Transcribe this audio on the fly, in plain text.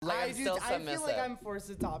am still submissive. I feel like I'm forced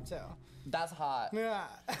to top too. That's hot. Yeah.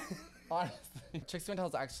 Honestly. Trix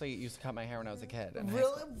Wintel's actually used to cut my hair when I was a kid.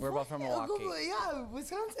 Really? We're both from Milwaukee. Yeah,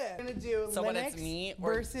 Wisconsin. We're gonna do So when Linux it's me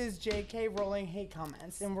or versus JK rolling hate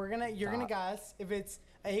comments, and you're gonna guess if it's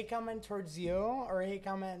a hate comment towards you or a hate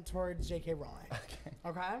comment towards JK Rowling.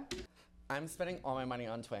 Okay. I'm spending all my money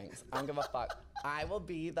on Twinks. I don't give a fuck. I will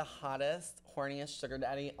be the hottest, horniest sugar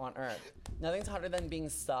daddy on earth. Nothing's hotter than being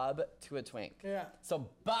sub to a Twink. Yeah. So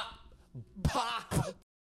bop, bop.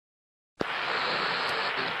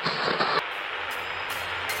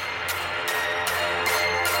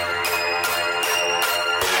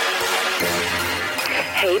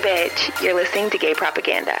 Hey bitch, you're listening to Gay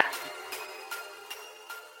Propaganda.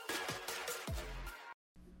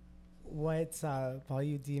 What's up, all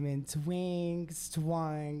you demon twinks,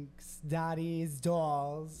 twunks, daddies,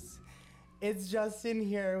 dolls? It's Justin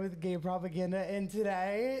here with Gay Propaganda, and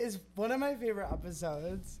today is one of my favorite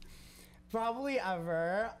episodes, probably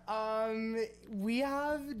ever. We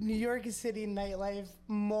have New York City nightlife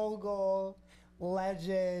mogul,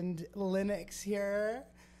 legend, Linux here.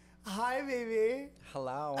 Hi, baby.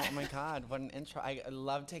 Hello. Oh my God, what an intro. I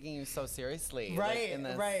love taking you so seriously. Right,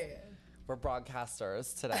 right. We're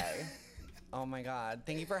broadcasters today. Oh my God.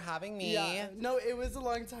 Thank you for having me. Yeah. No, it was a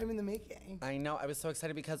long time in the making. I know. I was so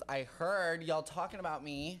excited because I heard y'all talking about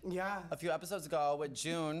me. Yeah. A few episodes ago with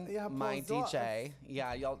June, my DJ.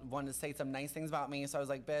 Yeah, y'all wanted to say some nice things about me. So I was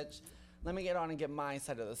like, bitch, let me get on and get my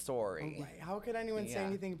side of the story. Right. How could anyone say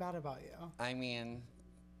anything bad about you? I mean,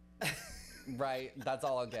 right. That's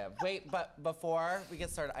all I'll give. Wait, but before we get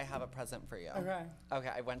started, I have a present for you. Okay.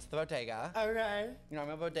 Okay, I went to the bodega. Okay. You know, I'm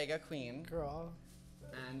a bodega queen. Girl.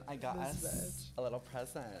 And I got us a little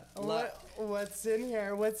present. What's in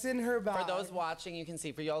here? What's in her bag? For those watching, you can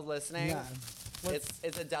see. For y'all listening,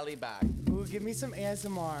 it's a deli bag. Ooh, give me some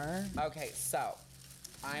ASMR. Okay, so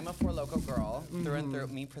I'm a Four Loko girl through and through.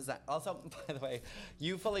 Me present. Also, by the way,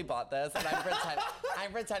 you fully bought this, and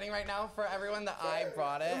I'm pretending right now for everyone that I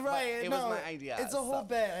brought it. Right, but it was my idea. It's a whole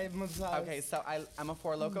bit. I'm obsessed. Okay, so I'm a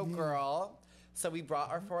Four Loko girl. So we brought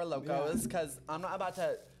our Four Lokos because I'm not about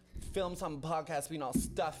to film some podcast being all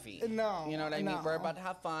stuffy. No. You know what I mean? We're about to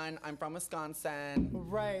have fun. I'm from Wisconsin.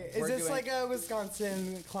 Right. Is this like a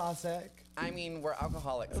Wisconsin classic? I mean, we're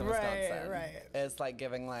alcoholics in Wisconsin. Right. It's like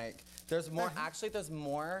giving there's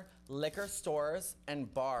more liquor stores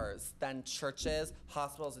and bars than churches,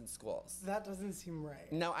 hospitals, and schools. That doesn't seem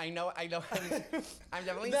right. No, I know. I'm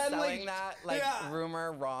definitely selling that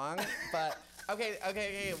rumor wrong. But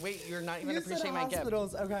okay. Wait, you're not even appreciating my gift.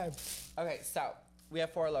 Okay. Okay, so we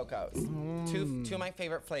have Four Lokos. Two of my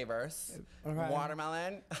favorite flavors. Okay.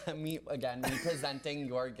 Watermelon. me presenting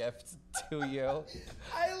your gift to you.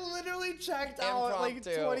 I literally checked out like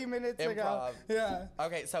 20 minutes ago. Yeah.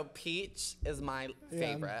 Okay, so peach is my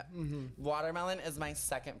favorite. Watermelon is my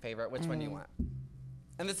second favorite. Which one do you want?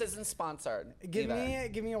 And this isn't sponsored. Give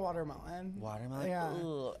me a watermelon. Watermelon? Yeah.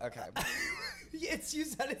 Ooh, okay. You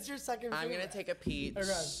said it's your second favorite. I'm gonna take a peach.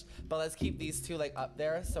 Okay. But let's keep these two up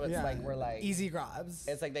there so it's we're easy grabs.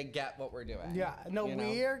 It's like they get what we're doing. Yeah. No,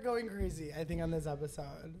 we are going crazy, I think, on this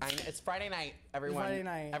episode. It's Friday night, everyone. Friday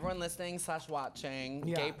night. Everyone listening / watching.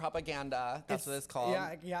 Yeah. Gay Propaganda. That's what it's called.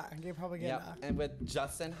 Yeah, Gay Propaganda. Yep. And with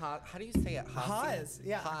Justin Haas. How do you say it? Haas.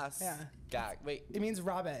 Yeah. Haas. Yeah. Gag. Wait. It means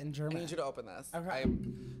rabbit in German. I need you to open this. Okay.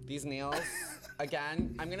 These nails,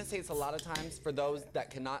 again, I'm going to say this a lot of times for those that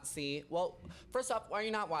cannot see. Well, first off, why are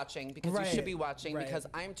you not watching? Because you should be watching because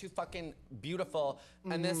I'm too fucking beautiful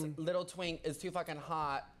and this little twink is too fucking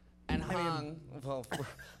hot and hung. Well,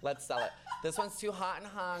 let's sell it. This one's too hot and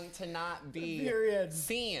hung to not be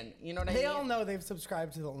seen. You know what I mean? They all know they've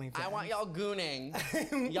subscribed to the OnlyFans. I want y'all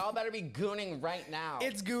gooning. Y'all better be gooning right now.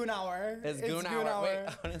 It's goon hour. It's goon hour. Wait,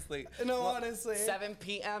 honestly. No, honestly. 7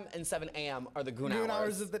 p.m. and 7 a.m. are the goon hours. Goon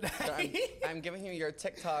hours of the day. So I'm giving you your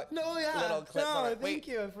TikTok little clip. No, thank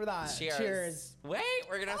you for that. Cheers. Wait,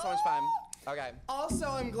 we're going to have so much fun. Okay. Also,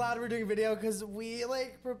 I'm glad we're doing video because we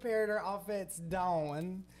prepared our outfits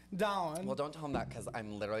down. Well, don't tell them that because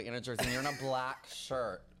I'm literally in a jersey and you're in a black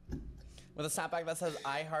shirt with a snapback that says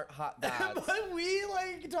 "I heart hot dads." But we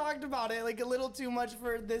talked about it a little too much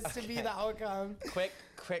for this to be the outcome. Quick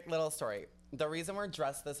little story. The reason we're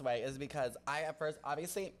dressed this way is because at first,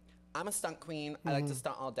 obviously, I'm a stunt queen. I like to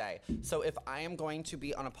stunt all day. So if I am going to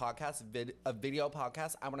be on a podcast, a video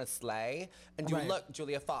podcast, I want to slay and do look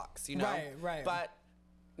Julia Fox, you know? Right. But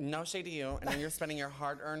no shade to you. And then you're spending your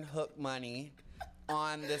hard-earned hook money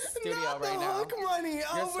on this studio right now. Hook money.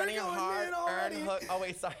 You're spending your hard-earned hook. Oh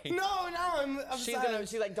wait, sorry. No, I'm upset.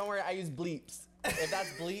 She's like, don't worry, I use bleeps. If that's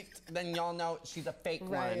bleeped, then y'all know she's a fake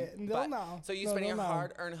one. They'll know. So you spending your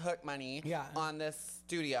hard-earned hook money on this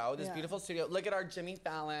studio, this beautiful studio. Look at our Jimmy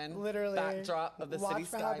Fallon literally backdrop of the city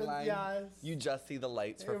skyline. Yes. You just see the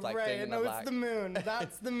lights reflecting in the no, black. it's the moon.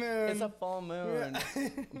 That's the moon. It's a full moon.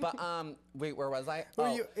 But wait, where was I?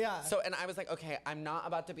 So, and I was like, okay, I'm not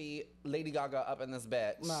about to be Lady Gaga up in this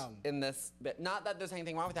bitch. No. In this bit. Not that there's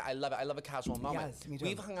anything wrong with it. I love it. I love a casual moment. Yes, me too.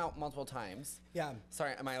 We've hung out multiple times. Yeah.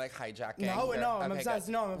 Sorry, am I like hijacking? No, I'm obsessed.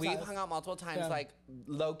 Good. No, I'm obsessed. We've hung out multiple times, like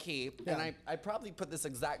low key, and I probably put this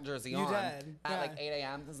exact jersey on at like 8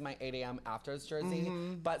 a.m. This is my 8 a.m. afters jersey.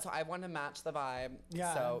 But so I wanted to match the vibe.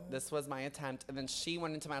 Yeah. So this was my attempt, and then she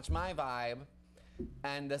wanted to match my vibe.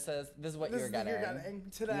 And this is what you're getting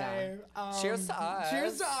today. Yeah. Cheers to us.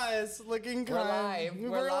 Cheers to us. Looking good. We're live.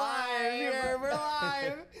 We're live here. We're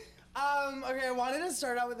live. Okay, I wanted to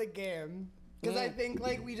start out with a game. Because I think,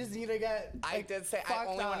 like, we just need to get, like, I did say, I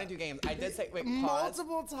only want to do games. I did say, wait, pause.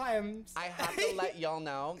 Multiple times. I have to let y'all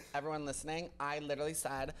know, everyone listening, I literally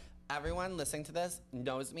said, everyone listening to this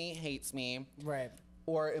knows me, hates me. Right.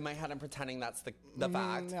 Or in my head, I'm pretending that's the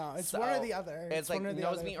fact. No, it's one or the other. It's like,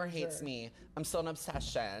 knows me or hates me. I'm still an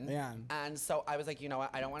obsession. Yeah. And so I was like, you know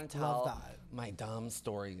what? I don't want to tell my dumb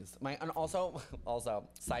stories. And also,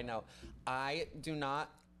 side note, I do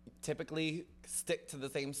not typically stick to the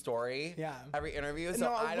same story every interview.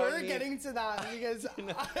 So I don't we're getting to that because so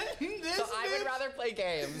I would rather play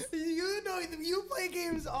games. You play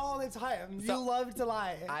games all the time. So you love to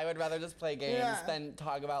lie. I would rather just play games than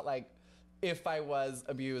talk about like if I was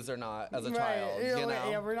abused or not as a child. You know?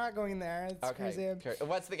 Yeah, we're not going there. It's crazy.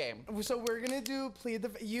 What's the game? So we're gonna do plead the.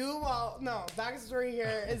 Backstory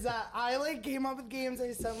here is that I like came up with games.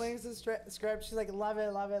 I sent links to script. She's like, love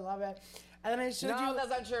it, love it, love it. And then I showed you. No, that's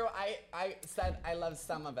not true. I said I love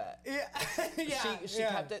some of it. Yeah. She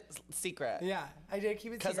kept it secret. Yeah, I did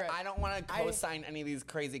keep it secret. Because I don't want to co-sign any of these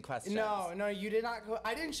crazy questions. No, you did not.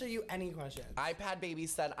 I didn't show you any questions. iPad baby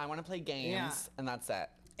said I want to play games, and that's it.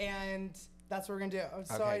 And that's what we're gonna do.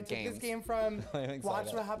 So I took this game from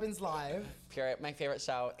Watch What Happens Live. Period. My favorite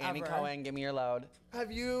show. Andy Cohen, give me your load.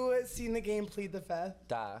 Have you seen the game Plead the Fifth?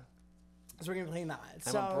 Duh. So we're gonna be playing that.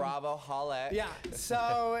 I'm a Bravo-holic. Yeah.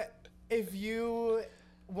 So if you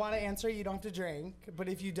want to answer, you don't have to drink. But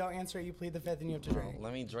if you don't answer, you plead the fifth and you have to drink.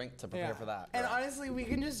 Let me drink to prepare for that. And honestly, we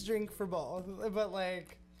can just drink for both. But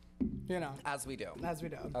like, you know. As we do. As we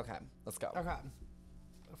do. Okay, let's go. Okay.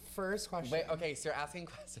 First question. Wait, okay, so you're asking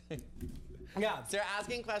questions. Yeah. So you're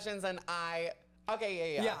asking questions and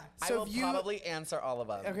okay, yeah. So I will probably answer all of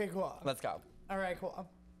them. Okay, cool. Let's go. All right, cool.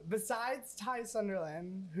 Besides Ty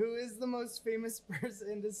Sunderland, who is the most famous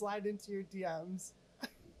person to slide into your DMs?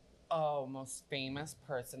 Oh, most famous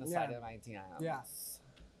person to slide into my DMs. Yeah.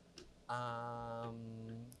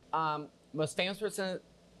 Most famous person.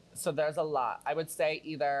 So there's a lot. I would say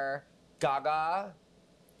either Gaga,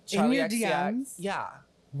 Charlie in your XCX. DMs? Yeah.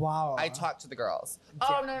 Wow. I talk to the girls.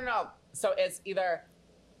 Oh no. So it's either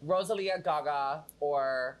Rosalia, Gaga,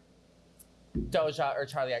 or Doja or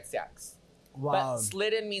Charlie XCX. Wow. But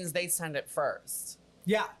slid in means they send it first.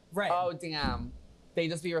 Yeah, right. Oh damn. They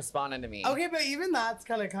just be responding to me. Okay, but even that's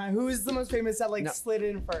kind of who is the most famous that slid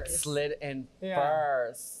in first? Slid in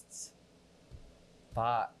first.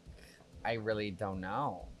 Fuck. I really don't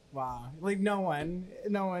know. Wow. Like no one.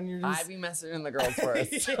 You're just. I'd be messaging the girls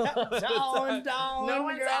first. Don't. No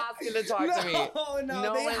one's asking to talk to me.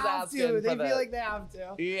 No, they have to. They feel like they have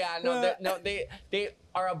to. Yeah, they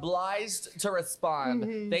are obliged to respond.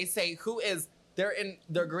 Mm-hmm. They say, who is, they're in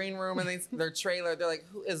their green room and their trailer. They're like,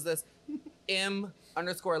 who is this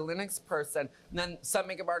M_Linux person? And then some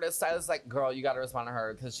makeup artist, stylist, like, girl, you got to respond to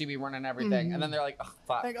her because she be running everything. Mm-hmm. And then they're like, oh,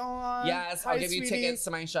 fuck. Like, oh, yes, I'll give you tickets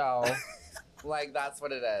to my show. Like, that's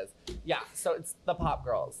what it is. Yeah, so it's the pop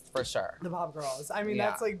girls, for sure. The pop girls. I mean,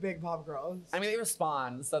 that's like big pop girls. I mean, they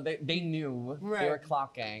respond, so they knew they were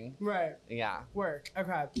clocking. Right. Yeah. Work.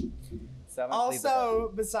 Okay. So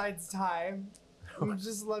also, besides Ty, I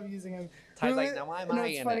just love using him. Ty's like, no, why am I in it?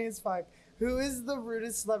 It's funny as fuck. Who is the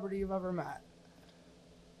rudest celebrity you've ever met?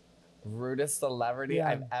 Rudest celebrity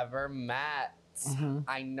I've ever met? Mm-hmm.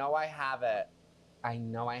 I know I have it.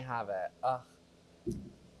 Ugh.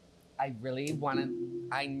 I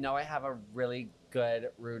know I have a really good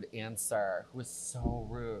rude answer. Who was so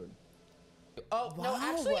rude? Oh, wow. No,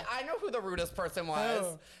 actually, I know who the rudest person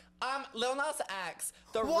was. Oh. Lil Nas X,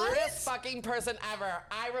 the rudest fucking person ever.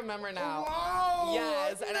 I remember now. Wow.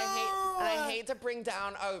 Yes, and I hate to bring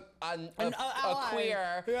down a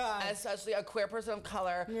queer, especially a queer person of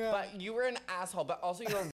color, but you were an asshole, but also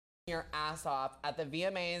you were your ass off at the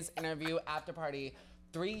VMAs interview after party.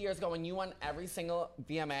 3 years ago, when you won every single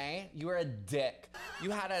VMA, you were a dick.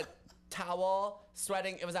 You had a towel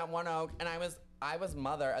sweating. It was at One Oak, and I was I was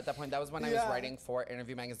Mother at that point. That was when I was writing for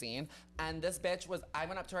Interview Magazine. And this bitch was, I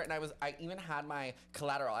went up to her and I even had my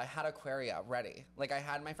collateral. I had Aquaria ready. Like I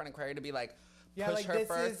had my friend Aquaria to be like, push like her this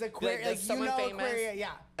first. is Aquaria, like someone famous. Aquaria,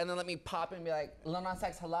 yeah. And then let me pop and be like, Lil Nas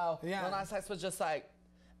X, hello. Yeah. Lil Nas X was just like,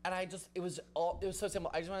 and it was so simple.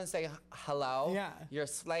 I just want to say hello. Yeah. You're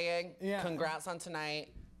slaying. Yeah. Congrats on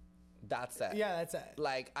tonight. That's it. Yeah, that's it.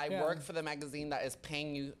 Like, I work for the magazine that is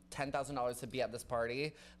paying you $10,000 to be at this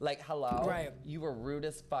party. Like, hello. Right. You were rude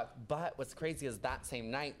as fuck. But what's crazy is that same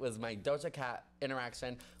night was my Doja Cat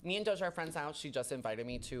interaction. Me and Doja are friends now. She just invited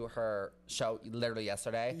me to her show literally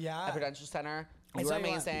yesterday. Yeah. At Prudential Center. You were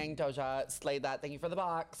amazing, Doja. Slayed that. Thank you for the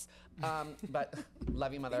box. But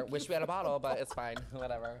love you, Mother. Wish we had a bottle, but it's fine.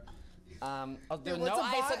 Whatever. There's no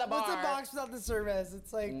ice at the bar. What's a box without the service?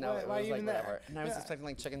 It's like, no, why are you even whatever. there? And I was expecting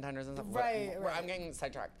like chicken tenders and stuff. Right. I'm getting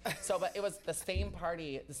sidetracked. So, but it was the same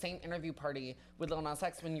party, the same interview party with Lil Nas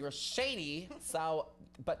X when you were shady. So,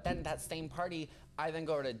 but then that same party, I then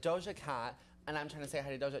go to Doja Cat. And I'm trying to say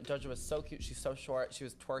hi to Doja. Doja was so cute. She's so short. She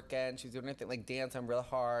was twerking. She was doing anything like dancing real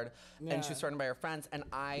hard. And she was surrounded by her friends. And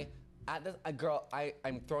I'm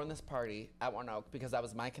throwing this party at One Oak because that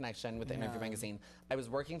was my connection with the Interview Magazine. I was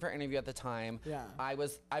working for Interview at the time. Yeah. I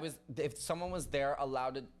was, if someone was there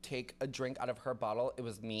allowed to take a drink out of her bottle, it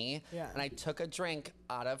was me. Yeah. And I took a drink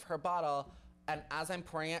out of her bottle. And as I'm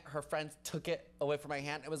pouring it, her friends took it away from my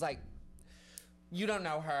hand. It was like, you don't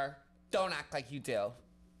know her. Don't act like you do.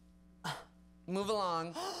 Move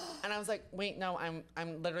along. And I was like, wait, no, I'm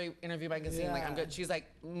literally Interview Magazine. Like, I'm good. She's like,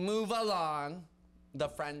 move along. The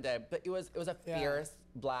friend did. But it was a fierce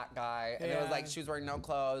black guy. And it was like, she was wearing no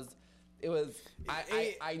clothes. It was,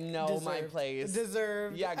 I know my place.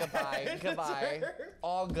 Deserved. Yeah, goodbye. Goodbye. Deserved.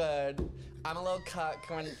 All good. I'm a little cuck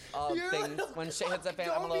when shit hits the fan,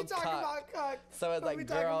 I'm a little cuck. About cuck. So it's like,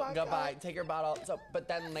 girl, goodbye. Take your bottle. So, but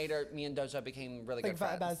then later, me and Doja became really good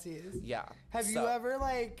friends. Besties. Yeah. Have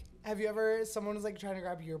you ever, someone was like trying to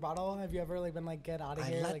grab your bottle? Have you ever like been like, get out of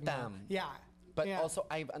here? I let like, them. No. Yeah. But also,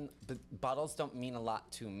 the bottles don't mean a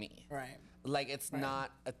lot to me. Right. Like, it's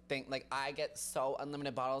not a thing. Like, I get so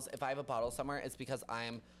unlimited bottles. If I have a bottle somewhere, it's because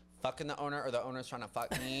I'm fucking the owner or the owner's trying to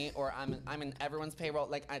fuck me or I'm in everyone's payroll.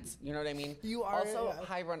 Like, you know what I mean? You are. Also,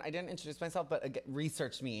 hi, everyone. I didn't introduce myself, but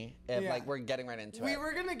research me if, like, we're getting right into it. We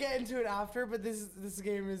were going to get into it after, but this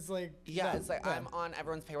game is like... Yeah, it's like I'm on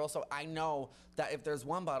everyone's payroll, so I know that if there's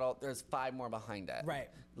one bottle, there's 5 more behind it. Right.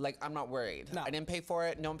 Like, I'm not worried. No. I didn't pay for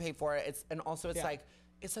it. No one paid for it. It's like,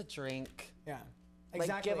 it's a drink. Yeah. Like,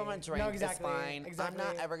 Exactly. give them a drink. No, exactly. It's fine. Exactly. I'm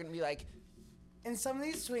not ever going to be like... And some of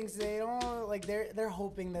these twinks, they don't, like, they're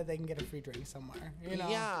hoping that they can get a free drink somewhere, you know?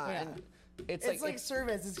 Yeah. And it's like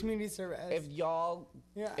service. It's community service. If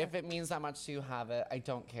if it means that much to you, have it. I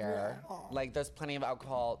don't care. Yeah. Like, there's plenty of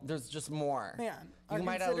alcohol. There's just more. Yeah. You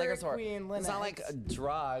might at a liquor store. Queen It's not like a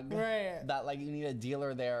drug that, like, you need a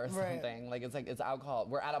dealer there or something. Like, it's alcohol.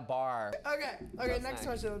 We're at a bar. Okay, next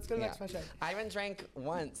question. Let's go to the next question. I haven't drank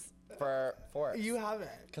once for Forbes. You haven't.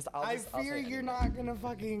 Because I fear you're not gonna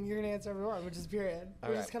answer everyone, which is period.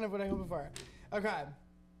 Which is kind of what I hope for. Okay.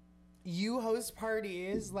 You host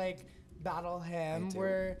parties like Battle Hymn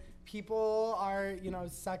where people are,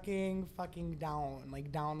 sucking fucking down.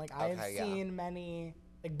 Like I've seen many,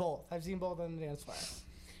 like both. I've seen both on the dance floor.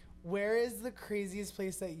 Where is the craziest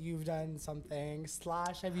place that you've done something? /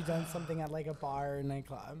 have you done something at like a bar or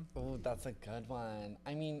nightclub? Oh, that's a good one.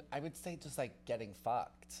 I mean, I would say just like getting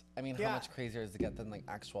fucked. I mean, how much crazier is it get than like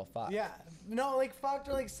actual fuck? Yeah. No, like fucked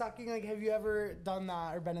or like sucking. Like, have you ever done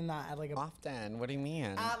that or been in that at like a... Often. What do you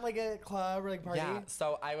mean? At like a club or like party? Yeah.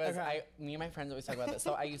 So me and my friends always talk about this.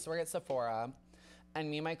 So I used to work at Sephora,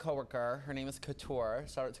 and me and my coworker, her name is Couture.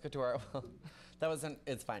 Shout out to Couture.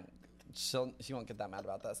 It's fine. She won't get that mad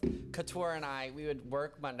about this. Couture and I, we would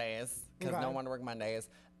work Mondays because no one worked Mondays,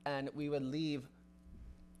 and we would leave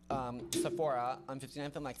Sephora on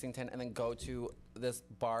 59th and Lexington, and then go to this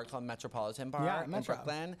bar called Metropolitan Bar in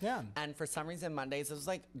Brooklyn. Yeah. And for some reason, Mondays, it was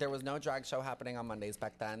like there was no drag show happening on Mondays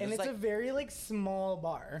back then. And it's a very like small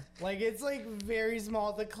bar. Like it's like very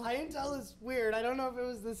small. The clientele is weird. I don't know if it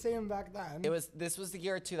was the same back then. This was the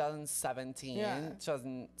year 2017,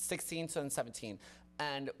 2016, 2017.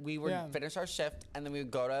 And we would finish our shift, and then we would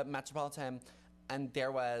go to Metropolitan, and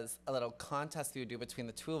there was a little contest we would do between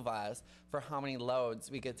the two of us for how many loads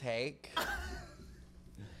we could take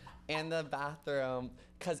in the bathroom,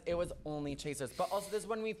 because it was only chasers. But also, this is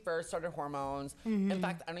when we first started hormones. In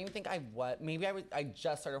fact, I don't even think maybe I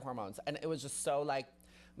just started hormones, and it was just so like,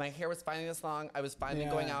 My hair was finally this long. I was finally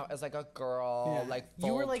going out as like a girl, like full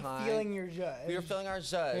You were like time. feeling your zhuzh. We were feeling our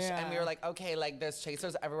zhuzh, and we were like, okay, like there's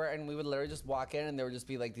chasers everywhere, and we would literally just walk in, and there would just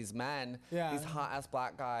be like these men, these hot ass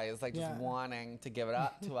black guys, like just wanting to give it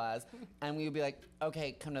up to us, and we would be like,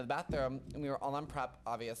 okay, come to the bathroom, and we were all on prep,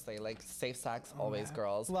 obviously, like safe sex, always,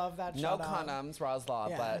 girls. Love that. No condoms, raw's law,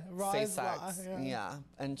 but raw safe is law, sex,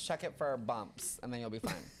 and check it for bumps, and then you'll be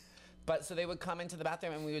fine. But so they would come into the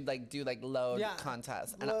bathroom and we would like do like load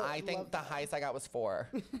contests, and I think the highest I got was 4.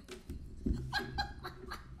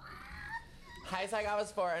 Highest I got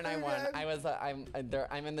was 4, and I won. I was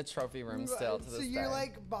I'm in the trophy room still to this day. So you're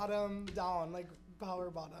like bottom down, like power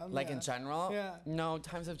bottom. Like in general? Yeah. No,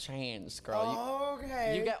 times have changed, girl. Oh,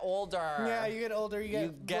 okay. You get older. Yeah, you get older.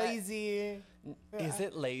 You get lazy. Is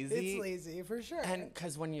it lazy? It's lazy for sure. And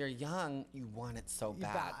because when you're young, you want it so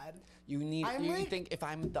bad. Bad. You need. I'm You like- think if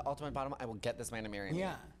I'm the ultimate bottom, I will get this man to marry me.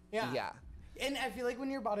 Yeah. Yeah. Yeah. And I feel like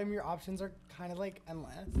when you're bottom, your options are kind of like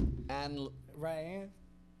endless, And right?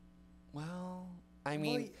 well, I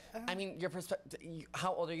mean, your perspective.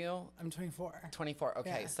 How old are you? I'm 24. 24.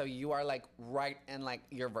 Okay, Yeah. so you are like right in like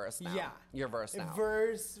your verse now. Yeah. Your verse now.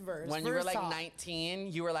 Verse. When you were like top.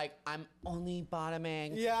 19, you were like, I'm only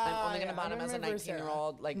bottoming. Yeah, I'm only gonna yeah, bottom I'm as a in my verse era.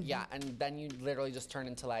 19-year-old. Like, yeah, and then you literally just turn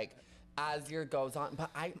into like, as year goes on.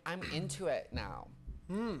 But I'm into it now.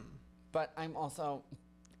 But I'm also,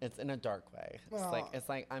 it's in a dark way. It's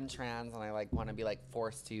like I'm trans and I like want to be like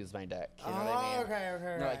forced to use my dick. You know what I mean? Okay.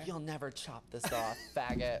 They're like, you'll never chop this off,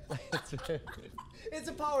 faggot. It's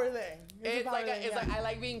a power thing. It's like I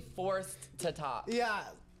like being forced to top. Yeah,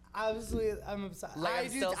 absolutely. I'm obsessed. Like, I'm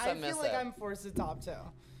still I feel like submissive. I'm forced to top too.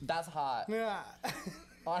 That's hot. Yeah.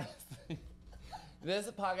 Honestly. This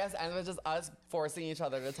podcast ends with just us forcing each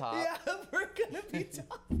other to talk. Yeah, we're gonna be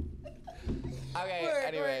top. Okay,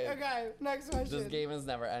 anyway. Okay, next question. This game is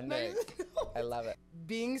never ending. I love it.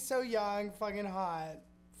 Being so young, fucking hot,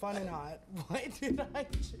 fun and hot. Why did I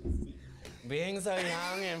just... Being so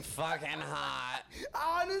young and fucking hot.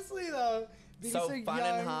 Honestly, though. Being So so fun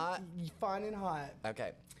young, and hot? Fun and hot.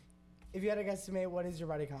 Okay, If you had to guesstimate, what is your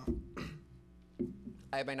body count?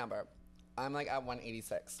 I have my number. I'm like at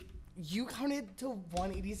 186. You counted to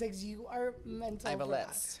 186. You are mental. I have a for that.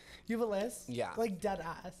 list. You have a list? Yeah. Like dead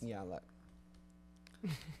ass. Yeah, look.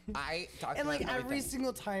 I talk And like about every everything.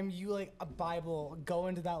 single time you like a Bible, go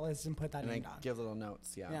into that list and put that And I name down. give little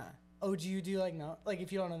notes, yeah. Yeah. Oh, do you do like no? Like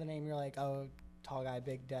if you don't know the name, you're like, oh, tall guy,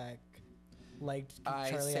 big dick, liked I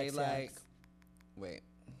Charlie say XX. like, wait,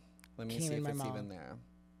 let me Came see in if my it's mouth. even there.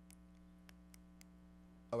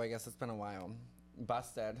 Oh, I guess it's been a while.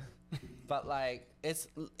 Busted. But like, it's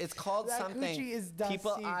called That something. coochie is dusty,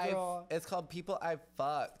 girl. It's called People I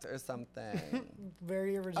Fucked or something.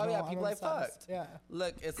 Very original. Oh yeah, I'm People I obsessed. Fucked. Yeah.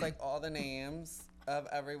 Look, it's like all the names of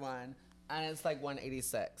everyone, and it's like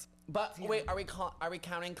 186. But wait, are we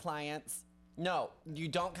counting clients? No, you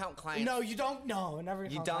don't count clients. No, you don't. No, never.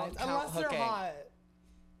 You count don't clients, count unless hooking. they're hot.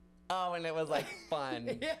 Oh, and it was like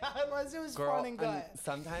fun. Yeah, unless it was Girl, fun and good. and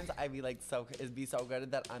sometimes I'd be like it'd be so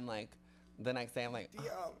good that I'm like, the next day I'm like,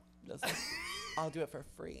 Yeah. just, I'll do it for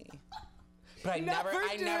free. But I Never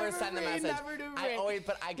do never it for send the free, message. never do it for I free. always,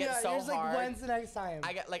 but I get Yeah, so you're just hard. like, when's the next time?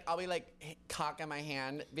 I get like, I'll be like cock in my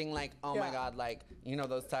hand, being like, oh my Yeah. God, like, you know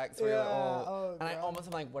those texts where you're like, Yeah, oh. oh, And I God. almost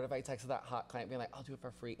am like, what if I texted that hot client being like, I'll do it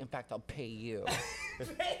for free. In fact, I'll pay you.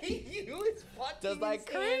 Pay you is fucking Just like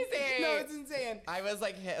insane. crazy. No, it's insane. I was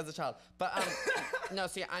like hit as a child. But no,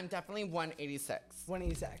 see, I'm definitely 186.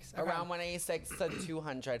 186. Okay. Around 186 to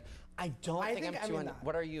 200. I don't I think I'm think I'm in 200. that.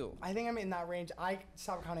 What are you? I think I'm in that range. I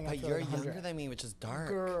stopped counting But after you're like 100. younger than me, which is dark.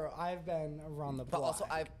 Girl, I've been around the But block. also,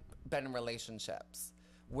 I've been in relationships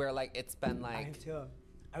where like it's been I like have too.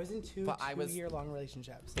 I was in two But I was- year-long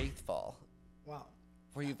relationships. faithful. Wow.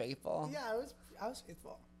 Were you faithful? Yeah, I was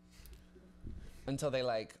faithful. Until they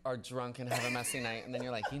like are drunk and have a messy night, and then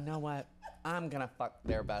you're like, you know what? I'm gonna fuck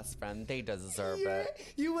their best friend. They deserve it.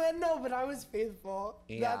 You went no, but I was faithful.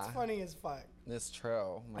 Yeah. That's funny as fuck. It's true.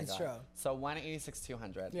 Oh my It's God. true. So 186,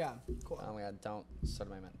 200. Yeah, cool. Oh my God, don't sort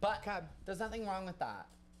of my man. But Okay. there's nothing wrong with that.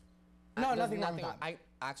 No, There's nothing wrong with that. I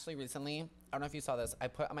actually recently, I don't know if you saw this, I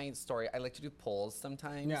put on my story, I like to do polls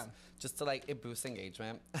sometimes. Yeah. Just to like, it boosts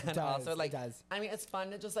engagement. And does, also it like, does. I mean, it's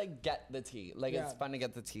fun to just like get the tea. Like Yeah. it's fun to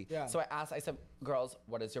get the tea. Yeah. So I asked, I said, girls,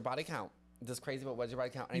 what is your body count? This is crazy, but what is your body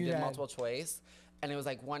count? And I You did did. multiple choice. And it was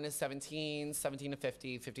like 1 to 17, 17 to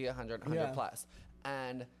 50, 50 to 100, 100 Yeah. plus.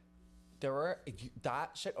 And there were,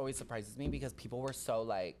 that shit always surprises me because people were so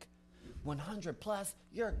like, 100 plus,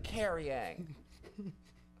 you're carrying.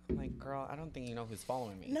 I'm like, girl, I don't think you know who's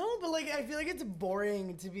following me. No, but like I feel like it's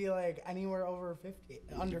boring to be like anywhere over 50,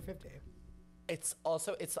 under 50. It's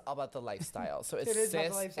all about the lifestyle. So It is about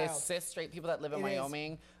the lifestyle. it's cis straight people that live in It is.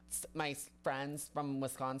 Wyoming. My friends from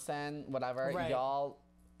Wisconsin, whatever, Right. y'all.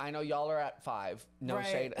 I know y'all are at 5. No Right.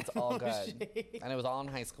 shade. It's all No good. shade. And it was all in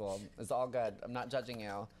high school. It's all good. I'm not judging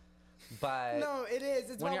you. But No, it is.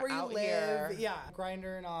 It's when about you're where you out live. here- Yeah,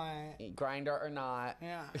 grinder or not. grinder or not.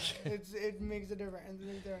 Yeah, it makes a difference. It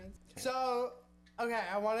makes a difference. So, okay,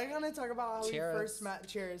 I want to kind of talk about how Cheers. we first met.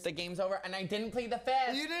 Cheers. The game's over, and I didn't plead the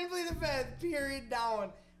fifth. You didn't play the fifth. Period.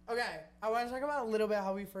 Down. Okay, I want to talk about a little bit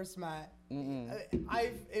how we first met.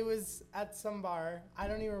 It was at some bar. I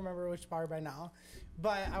don't even remember which bar by now,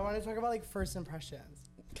 but I want to talk about like first impressions.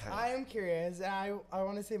 Okay. I am curious, and I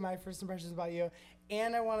want to say my first impressions about you,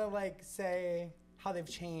 and I want to like say how they've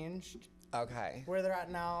changed, Okay. where they're at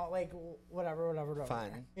now, like whatever.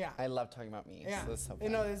 Fun. Yeah. I love talking about me. Yeah. So this is so You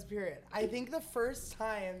fun. know, this period. I think the first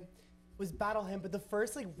time was Battle Hymn, but the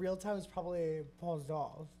first like real time was probably Paul's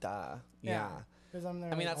Dolls. Duh. Yeah. Because I'm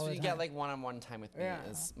there. I mean, like, that's all what the you time. get like one-on-one time with me Yeah.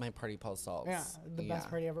 is my party pulse salts. Yeah, the best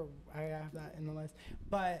party ever. I have that in the list.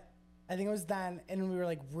 But I think it was then, and we were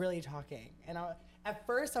like really talking. And at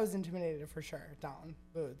first, I was intimidated for sure. Down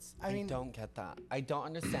boots. I mean, don't get that. I don't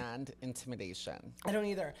understand intimidation. I don't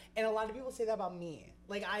either. And a lot of people say that about me.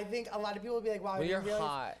 Like, I think a lot of people will be like, wow, I Well, didn't you're realize.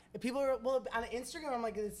 hot. People are, well, on Instagram, I'm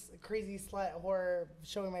like this crazy slut whore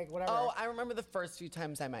showing like whatever. Oh, I remember the first few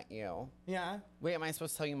times I met you. Yeah. Wait, am I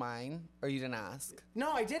supposed to tell you mine? Or you didn't ask?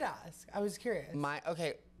 No, I did ask. I was curious.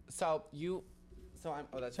 Okay, so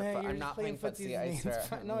that's your Yeah, foot. you're I'm just not playing playing footsie, I footsies. swear. It's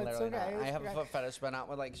fine. No, it's Literally okay. not. I It's have a okay. foot fetish, but not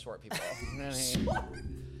with like short people. You know what I mean?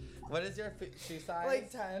 What is your shoe size?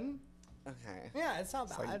 Like 10. Okay. Yeah, it's not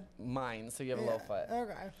It's bad. like mine, so you have a low foot.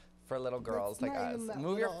 Okay. For little girls That's like not us. even that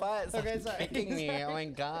Move your little. foot. It's Okay, like sorry. kicking me. Oh my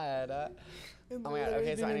god. Oh my god. literally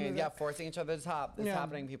Okay, so doing anyway, that. yeah, forcing each other to top. It's Yeah.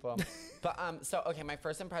 happening, people. But so okay, my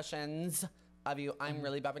first impressions of you. I'm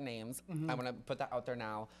really bad with names. I want to put that out there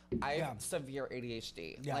now. I have severe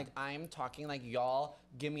ADHD. Yeah. Like I'm talking like y'all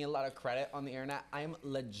give me a lot of credit on the internet. I'm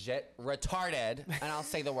legit retarded, and I'll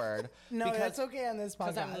say the word. No, that's okay on this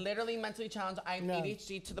Because podcast. I'm literally mentally challenged. I have No.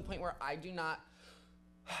 ADHD to the point where I do not.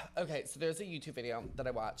 Okay, so there's a YouTube video that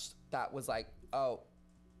I watched that was like, oh,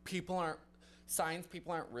 people aren't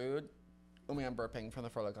rude. Oh my, I'm burping from the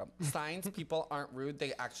Furlough Cup. Science people aren't rude.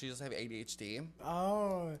 They actually just have ADHD.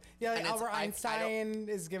 Oh, yeah, like And it's- Albert I don't- Einstein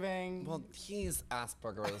is giving. Well, he's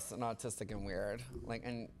Asperger's and autistic and weird. Like,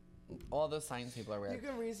 and all those science people are you weird.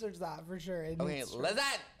 can research that for sure. Okay, It's true. listen.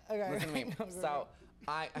 Okay. Listen to me. No, go So,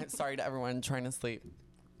 I'm sorry to everyone trying to sleep.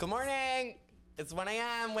 Good morning. It's 1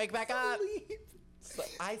 a.m. Wake back up. Sleep. So,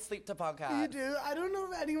 I sleep to podcasts. You do? I don't know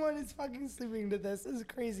if anyone is fucking sleeping to this. It's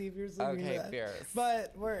crazy if you're sleeping Okay, to this. fierce.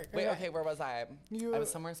 But work. Wait, okay, where was I? You- I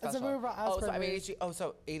was somewhere somewhere special. about Oh, so I have Asperger's. ADHD. Oh,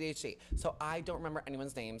 so ADHD. So I don't remember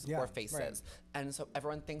anyone's names Yeah, or faces. right. And so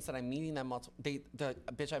everyone thinks that I'm meeting them the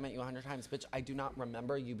bitch, I met you 100 times. Bitch, I do not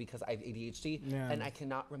remember you because I have ADHD Yeah. and I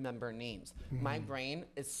cannot remember names. My brain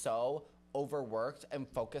is so overworked and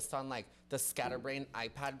focused on like the scatterbrain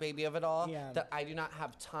iPad baby of it all Yeah. that I do not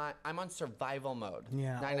have time. I'm on survival mode.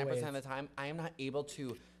 Yeah, 99% of always. the time, I am not able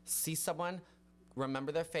to see someone,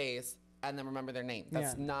 remember their face, and then remember their name.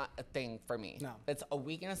 That's Yeah. not a thing for me. No. It's a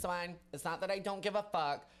weakness of mine. It's not that I don't give a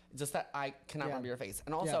fuck. It's just that I cannot Yeah. remember your face.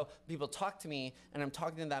 And also, people talk to me, and I'm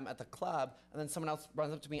talking to them at the club, and then someone else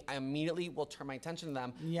runs up to me. I immediately will turn my attention to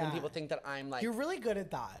them. Yeah. And people think that I'm like, You're really good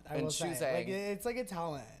at that. I And will say. choosing. Like it's like a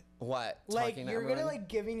talent. what? Like Talking to you're good at everyone? like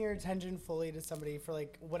giving your attention fully to somebody for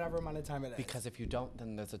like whatever amount of time it is. Because if you don't,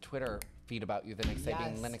 then there's a Twitter feed about you the next day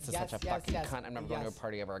being Yes, Linux is yes, such a yes, fucking yes, cunt. I'm never going to a yes.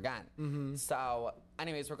 party ever again. So,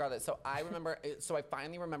 anyways, regardless. So I remember. So I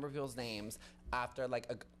finally remember people's names after like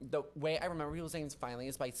the way I remember people's names finally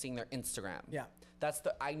is by seeing their Instagram. Yeah. That's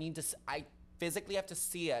I physically have to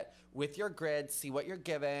see it with your grid, see what you're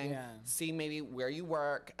giving, Yeah. see maybe where you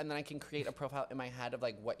work, and then I can create a profile in my head of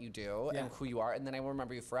like what you do Yeah. and who you are, and then I will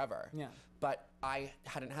remember you forever. Yeah. But I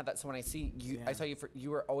hadn't had that. So when I see you, Yeah. I saw you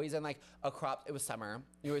you were always in like a crop. It was summer.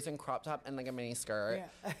 You were always in crop top and like a mini skirt,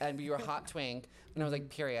 Yeah. and you were a hot twink. And I was like,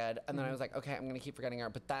 period. And then I was like, okay, I'm gonna keep forgetting her.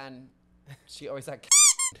 But then she always like.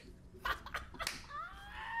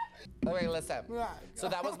 Okay, listen. Yeah. So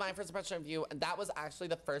that was my first impression of you, and that was actually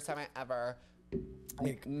the first time I ever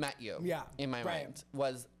Like, met you. Yeah, In my right. mind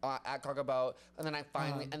was at Cockaboo, and then I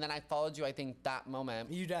finally, and then I followed you. I think that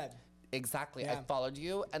moment. you did. Exactly. Yeah. I followed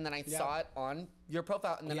you, and then I Yeah. saw it on your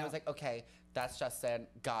profile, and then I Yeah. was like, okay, that's Justin.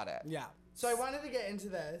 Got it. Yeah. So I wanted to get into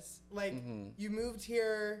this. Like, you moved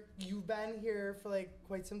here. You've been here for like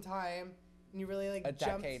quite some time, and you really like A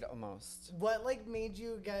jumped. decade almost. What like made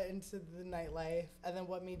you get into the nightlife, and then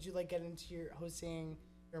what made you like get into your hosting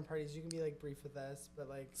your own parties? You can be like brief with this, but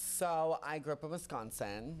like. So I grew up in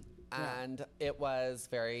Wisconsin. and it was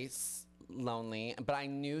very lonely. But I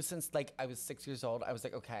knew since like I was 6 years old, I was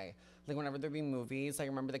like, okay, like whenever there'd be movies, I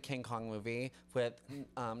remember the King Kong movie with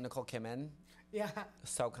Nicole Kidman. Yeah.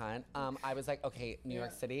 So kind. I was like, okay, New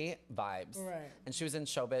York City vibes. Right. And she was in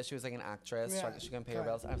showbiz. She was like an actress. Yeah. She couldn't pay her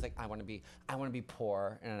bills. And I was like, I want to be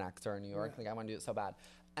poor and an actor in New York. Like I want to do it so bad.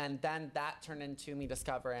 And then that turned into me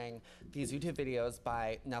discovering these YouTube videos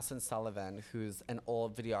by Nelson Sullivan, who's an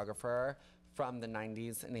old videographer from the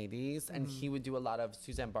 90s and 80s. And he would do a lot of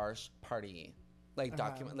Suzanne Barsh party, like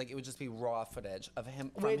document, like it would just be raw footage of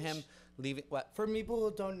him, from him leaving, For people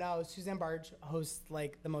who don't know, Suzanne Barsh hosts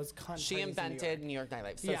like the most cunt She parties invented in New York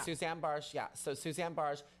nightlife. So Suzanne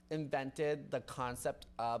Barsh invented the concept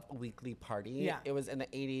of a weekly party. Yeah. It was in the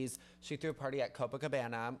 80s. She threw a party at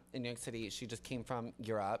Copacabana in New York City. She just came from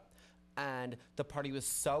Europe. And the party was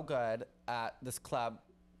so good at this club,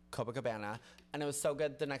 Copacabana. And it was so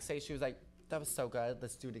good. The next day she was like, that was so good.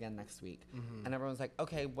 Let's do it again next week. And everyone was like,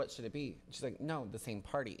 okay, what should it be? She's like, no, the same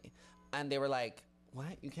party. And they were like,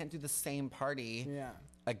 what? You can't do the same party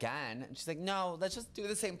again? And she's like, no, let's just do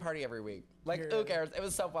the same party every week. Like, who cares? It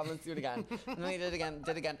was so fun. Let's do it again. And then they did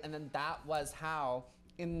it again. And then that was how,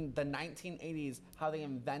 in the 1980s, how they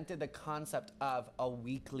invented the concept of a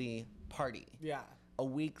weekly party. Yeah. A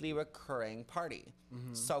weekly recurring party.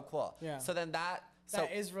 So cool. Yeah. So then that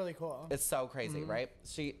is really cool. It's so crazy, right?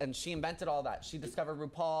 She invented all that. She discovered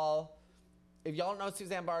RuPaul. If y'all know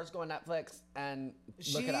Suzanne Barsh, go on Netflix and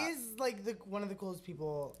look it up. She's like one of the coolest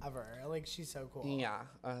people ever. Like she's so cool. Yeah.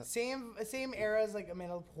 Same era as like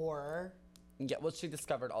Amanda Lepore. Yeah, well, she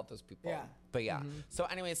discovered all those people. Yeah. But yeah. So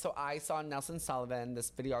anyway, so I saw Nelson Sullivan,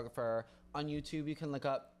 this videographer. On YouTube, you can look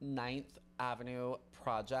up 9th Avenue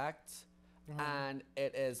Project. And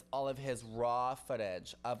it is all of his raw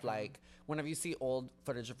footage of like, whenever you see old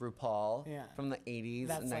footage of RuPaul from the 80s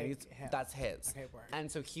and 90s, like that's his. Okay, word.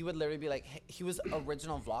 And so he would literally be like, he was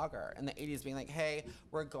original vlogger in the 80s being like, hey,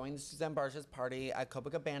 we're going to Suzanne Barsh's party at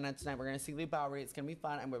Copacabana tonight. We're going to see Lee Bowery. It's going to be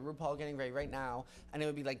fun. I'm with RuPaul getting ready right now. And it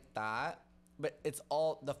would be like that. But it's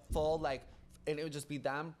all the full like, and it would just be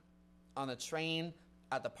them on the train,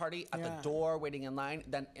 at the party, at the door, waiting in line,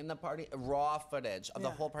 then in the party, raw footage of the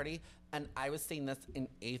whole party. And I was seeing this in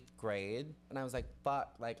 8th grade, and I was like,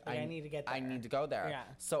 fuck, like I need to get there. I need to go there. Yeah.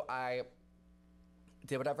 So I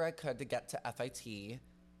did whatever I could to get to FIT,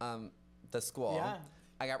 the school. Yeah.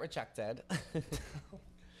 I got rejected.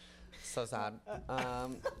 So sad.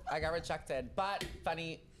 I got rejected, but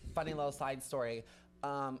funny little side story.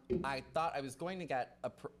 I thought I was going to get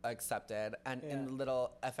accepted, and in the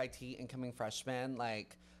little FIT incoming freshman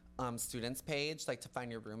like students page, like to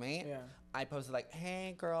find your roommate, I posted like,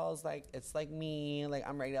 hey girls, like it's like me, like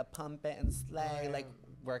I'm ready to pump it and slay, like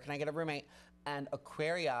where can I get a roommate? And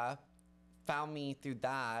Aquaria found me through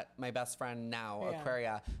that, my best friend now,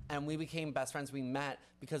 Aquaria, and we became best friends. We met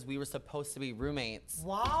because we were supposed to be roommates.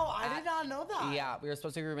 Wow, I did not know that. Yeah, we were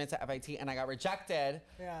supposed to be roommates at FIT, and I got rejected.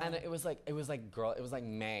 Yeah. And it was like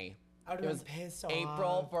May. I would've It was been pissed April,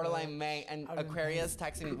 off, borderline May, and I would've been Aquaria's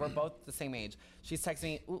texting me. We're both the same age. She's texting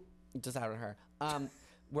me. Ooh, just outed her.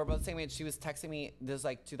 We're both the same age. She was texting me. This is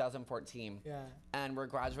like 2014. Yeah. And we're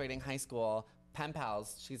graduating high school. Pen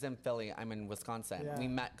pals. She's in Philly. I'm in Wisconsin. Yeah. We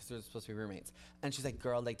met because we were supposed to be roommates. And she's like,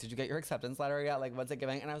 "Girl, like, did you get your acceptance letter yet? Like, what's it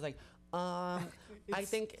giving?" And I was like, I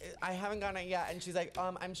think I haven't gotten it yet. And she's like,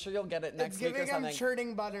 I'm sure you'll get it next week or It's something. giving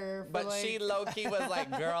churning butter. For But like... she low-key was like,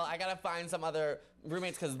 girl, I gotta find some other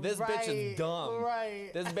roommates because this bitch is dumb.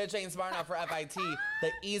 Right. This bitch ain't smart enough for FIT,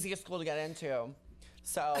 the easiest school to get into.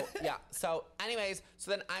 So, yeah. So, anyways,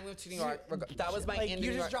 so then I moved to New York. That was my like, in you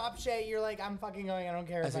New just York. drop shit. You're like, I'm fucking going. I don't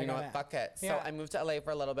care. I If said, I you know got what, it. fuck it. So Yeah. I moved to LA for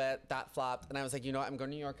a little bit. That flopped. And I was like, you know what, I'm going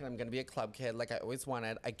to New York and I'm going to be a club kid like I always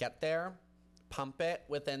wanted. I get there, pump it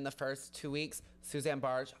within the first 2 weeks. Suzanne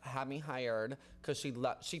Barsh had me hired because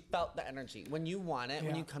she felt the energy. When you want it,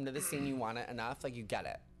 when you come to the scene, you want it enough, like you get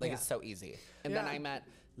it. Like it's so easy. And then I met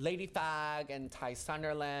Lady Fag and Ty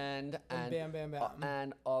Sunderland and Bam Bam Bam.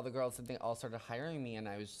 And all the girls, and they all started hiring me, and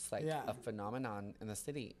I was just like a phenomenon in the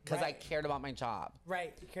city because I cared about my job.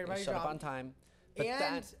 Right. You cared about your Showed job. up on time. But And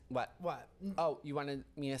then, what? What? Oh, you wanted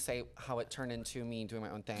me to say how it turned into me doing my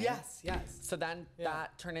own thing? Yes. So then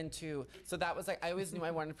that turned into, so that was like, I always knew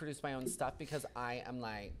I wanted to produce my own stuff because I am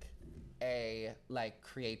like a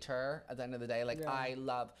creator at the end of the day. Like I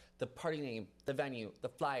love the party name, the venue, the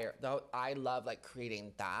flyer. I love like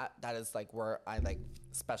creating that. That is like where I like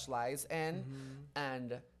specialize in.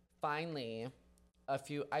 And finally,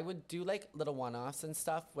 I would do like little one-offs and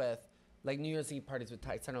stuff with like New Year's Eve parties with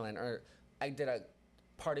Ty Sunderland, or I did a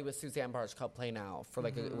party with Suzanne Barsh called Play Now for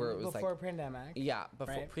like where it was before like pandemic. yeah,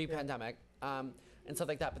 before Right? pre-pandemic. and stuff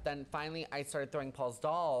like that. But then finally I started throwing Paul's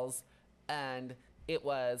dolls, and it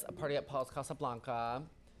was a party at Paul's Casablanca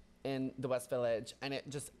in the West Village, and it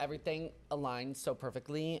just, everything aligned so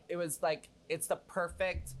perfectly. It was like, it's the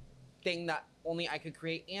perfect thing that only I could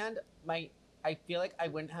create. And I feel like I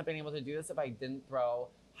wouldn't have been able to do this if I didn't throw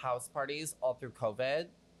house parties all through COVID.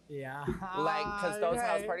 Yeah. Like, because those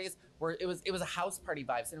house parties were, it was a house party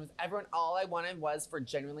vibes, and it was everyone, all I wanted was for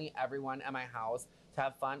genuinely everyone at my house to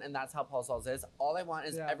have fun, and that's how Paul's Dolls is. All I want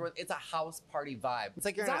is everyone, it's a house party vibe. It's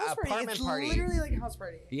like you're in an apartment party. It's literally like a house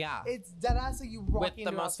party. Yeah. It's deadass like you walk with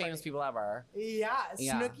into the most famous people ever. Yeah.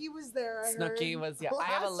 Snooki was there, I heard. Snooki was, I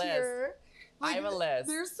have a list. Year. Like, I have a list.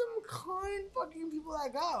 There's some kind fucking people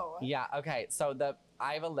that go. Yeah, okay. So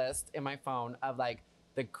I have a list in my phone of like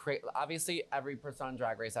obviously every person on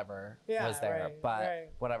Drag Race ever was there,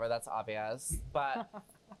 but whatever, that's obvious. But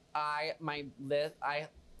it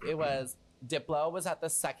was Diplo was at the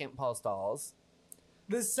second Paul's Dolls.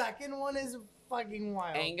 The second one is fucking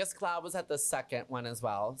wild. Angus Cloud was at the second one as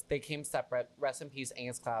well. They came separate. Rest in peace,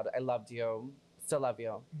 Angus Cloud. I loved you. Still love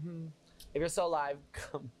you. Mm-hmm. If you're still alive,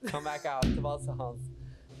 come back out to Paul's Dolls.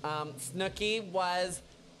 Snooki was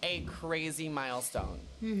a crazy milestone.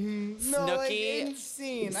 Mm-hmm. No, like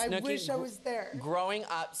insane. I wish I was there. Growing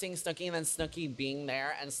up, seeing Snooki and then Snooki being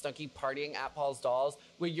there and Snooki partying at Paul's Dolls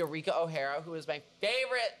with Eureka O'Hara, who is my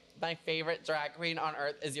favorite drag queen on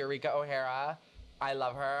earth is Eureka O'Hara. I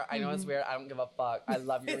love her. I know it's weird. I don't give a fuck. I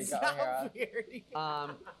love Eureka O'Hara. Weird.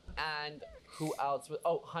 And who else?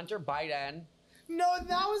 Hunter Biden. No,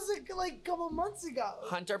 that was like a couple months ago.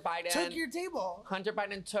 Hunter Biden took your table. Hunter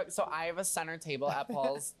Biden took. So I have a center table at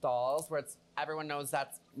Paul's Dolls where everyone knows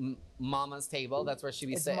that's Mama's table. That's where she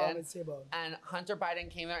be sitting. Mama's table. And Hunter Biden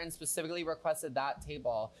came there and specifically requested that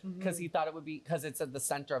table because he thought it would be, because it's at the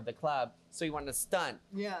center of the club. So he wanted to stunt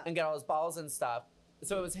and get all his balls and stuff.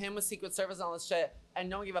 So it was him with Secret Service and all this shit. And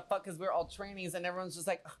no one gave a fuck because we were all trainees and everyone's just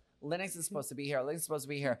like, Linux is supposed to be here. Linux is supposed to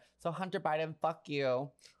be here. So Hunter Biden, fuck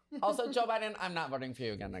you. Also, Joe Biden, I'm not voting for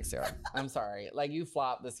you again next year. I'm sorry. Like, you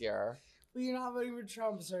flopped this year. Well, you're not voting for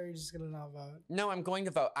Trump, so you're just going to not vote. No, I'm going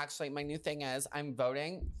to vote. Actually, my new thing is I'm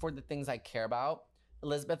voting for the things I care about.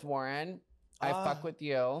 Elizabeth Warren, I fuck with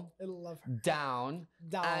you. I love her. Down.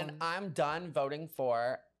 And I'm done voting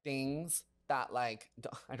for things that, like,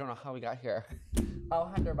 I don't know how we got here.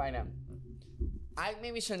 Oh, Hunter Biden. I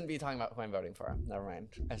maybe shouldn't be talking about who I'm voting for. Never mind.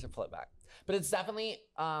 I should pull it back. But it's definitely,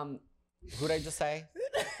 who did I just say?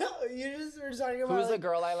 You just were talking about. Who's the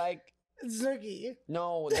girl I like? Snooki.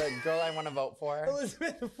 No, the girl I want to vote for.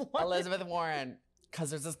 Elizabeth Warren. Elizabeth Warren. Because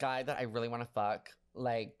there's this guy that I really want to fuck,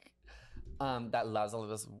 like, that loves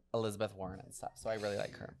Elizabeth Warren and stuff. So I really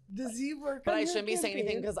like her. Does he work? But I shouldn't be saying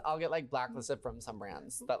anything because I'll get like blacklisted from some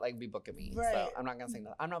brands that like be booking me. Right. So I'm not gonna say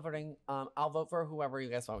that. I'm not voting. I'll vote for whoever you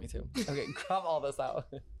guys want me to. Okay, crop all this out.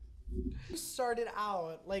 You started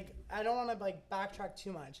out like, I don't want to like backtrack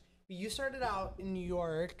too much. You started out in New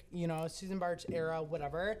York, you know, Susan Bart's era,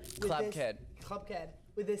 whatever. Club Kid.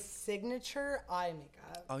 With this signature eye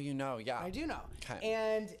makeup. Oh, you know, yeah. I do know. Okay.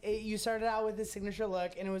 And you started out with this signature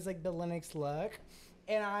look, and it was like the Linux look.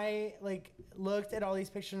 And I like looked at all these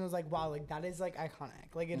pictures and was like, wow, like that is like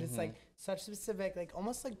iconic. Like it is like such specific, like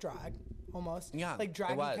almost like drag, almost. Yeah. Like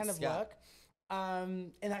draggy kind of look.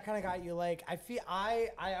 And that kind of got you like, I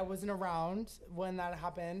wasn't around when that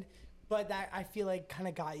happened. But that I feel like kind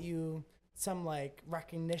of got you some like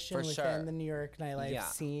recognition within the New York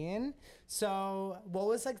nightlife scene. So what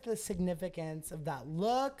was like the significance of that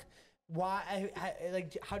look? Why,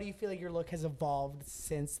 like, how do you feel like your look has evolved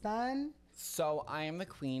since then? So I am the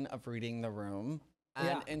queen of reading the room.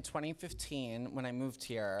 And in 2015, when I moved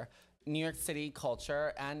here, New York City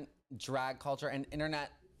culture and drag culture and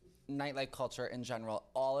internet nightlife culture in general,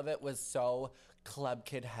 all of it was so club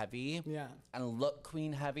kid heavy and look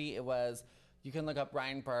queen heavy. It was, you can look up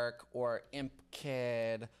Ryan Burke or Imp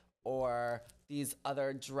Kid or these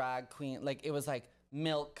other drag queen, like it was like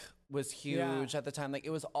Milk was huge at the time. Like it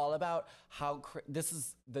was all about how this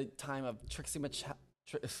is the time of Trixie Mattel.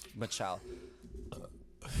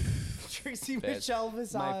 Trixie Mattel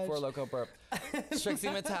Visage. My Four Loko burp. Trixie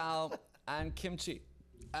Mattel and Kimchi.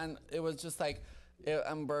 And it was just like,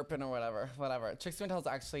 I'm burping or whatever. Trixie Mattel's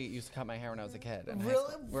actually used to cut my hair when I was a kid.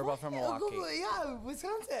 Really? We're both from Milwaukee. Yeah,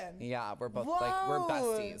 Wisconsin. Yeah, we're both like, we're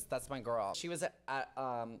besties. That's my girl. She was at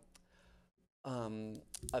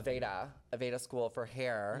Aveda school for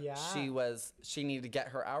hair. Yeah. She needed to get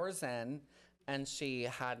her hours in, and she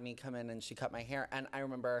had me come in and she cut my hair. And I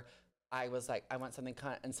remember I was like, I want something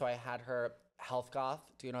cut, and so I had her health goth.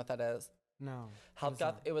 Do you know what that is? No. Health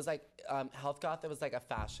goth, it was like health goth. It was like a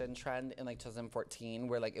fashion trend in like 2014,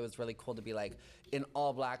 where like it was really cool to be like in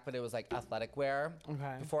all black, but it was like athletic wear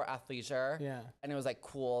before athleisure. Yeah. And it was like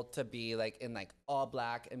cool to be like in like all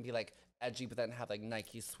black and be like edgy, but then have like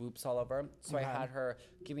Nike swoops all over. So I had her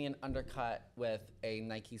give me an undercut with a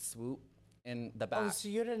Nike swoop in the back. Oh, so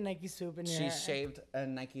you had a Nike swoop in your hair? She shaved a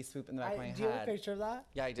Nike swoop in the back of my head. Do you have a picture of that?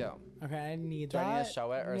 Yeah, I do. Okay, I need Do that. I need to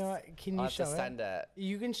show it, or can you I'll show have to send it?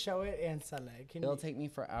 You can show it and send it. It'll take me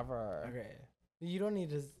forever. Okay. You don't need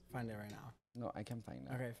to find it right now. No, I can find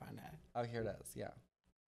it. Okay, find it. Oh, here it is. Yeah.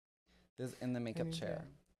 This is in the makeup chair.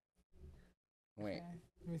 Wait. Okay.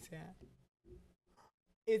 Let me see it.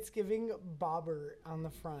 It's giving bobber on the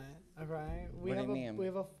front. Okay. What do you mean? We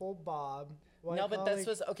have a full bob. No, but this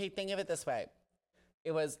was okay. Think of it this way.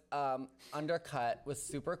 It was undercut, was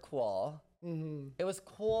super cool. Mm-hmm. It was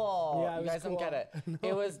cool. Yeah, you guys don't get it. No.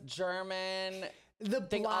 It was German. The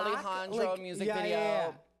Think black, Alejandro music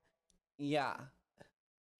video. Yeah.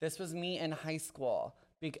 This was me in high school.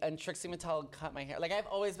 And Trixie Mattel cut my hair. Like, I've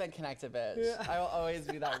always been connected, bitch. Yeah. I will always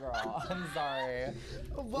be that girl. I'm sorry.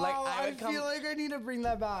 Wow, like, I feel like I need to bring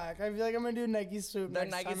that back. I feel like I'm gonna do Nike swoop. The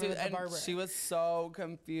Nike swoop, and she was so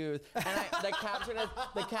confused. And the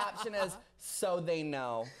caption is, so they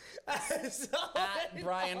know. At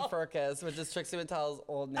Brian Furcus, which is Trixie Mattel's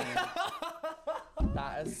old name.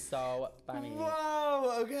 That is so funny.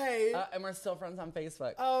 Wow, okay. And we're still friends on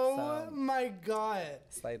Facebook. Oh my God.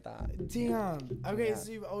 It's like that. Damn. Okay,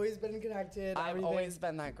 so you've always been connected. I've always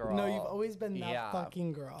been that girl. No, you've always been that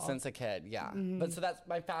fucking girl. Since a kid, But so that's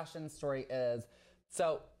my fashion story is,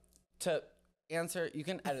 so to answer, you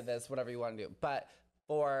can edit this, whatever you want to do. But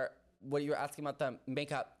for what you were asking about the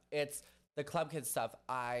makeup, it's the club kid stuff.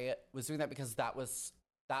 I was doing that because that was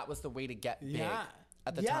the way to get big.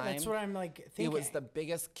 At the time, yeah, that's what I'm like thinking. It was the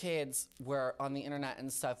biggest kids were on the internet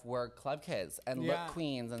and stuff were club kids and look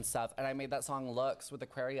queens and stuff. And I made that song Looks with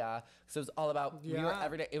Aquaria. So it was all about, we were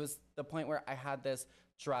every day. It was the point where I had this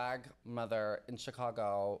drag mother in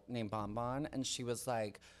Chicago named Bonbon. And she was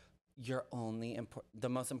like, you're only, the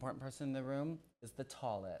most important person in the room is the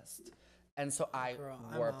tallest. And so I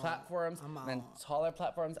wore platforms, and then taller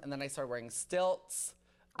platforms. And then I started wearing stilts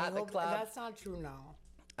at the club. That's not true now.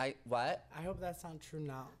 What? I hope that's not true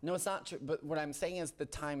now. No, it's not true. But what I'm saying is the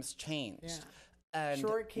times changed. Yeah. And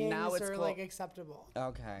short kings now it's are cool. like acceptable.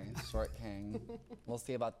 Okay, short king. We'll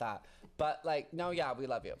see about that. But like, no, yeah, we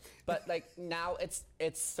love you. But like now it's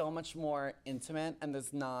so much more intimate, and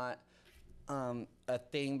there's not a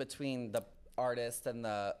thing between the artist and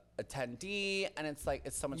the attendee, and it's like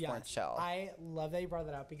it's so much more chill. I love that you brought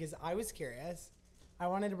that up because I was curious. I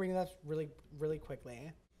wanted to bring it up really, really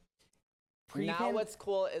quickly. Now what's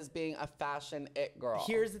cool is being a fashion it girl.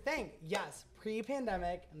 Here's the thing. Yes,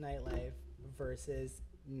 pre-pandemic nightlife versus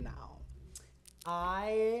now.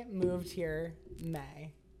 I moved here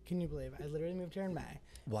May. Can you believe it? I literally moved here in May.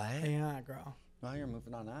 What? Yeah, girl. Well, you're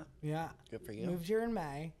moving on that. Yeah. Good for you. Moved here in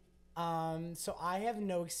May. So I have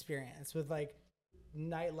no experience with like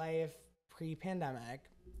nightlife pre-pandemic,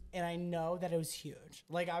 and I know that it was huge.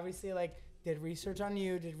 Like obviously, like did research on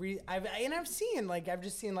you. I've just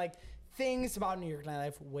seen like things about New York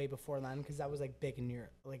nightlife way before then because that was like big in New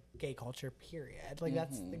York, like gay culture. Period. Like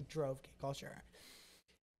that's like drove gay culture.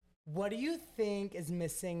 What do you think is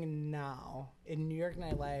missing now in New York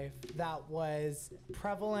nightlife that was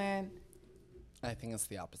prevalent? I think it's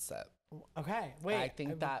the opposite. Okay, wait. I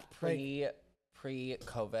think that pre-COVID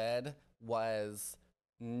was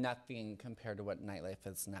nothing compared to what nightlife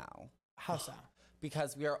is now. How so?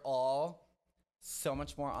 Because we are all so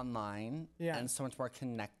much more online and so much more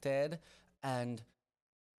connected, and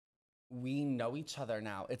we know each other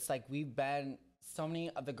now. It's like we've been, so many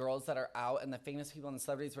of the girls that are out and the famous people and the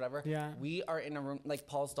celebrities, whatever, we are in a room, like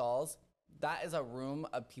Paul's Dolls, that is a room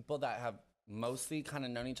of people that have mostly kind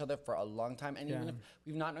of known each other for a long time. And even if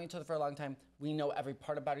we've not known each other for a long time, we know every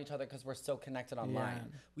part about each other because we're so connected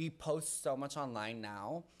online. We post so much online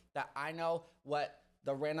now that I know what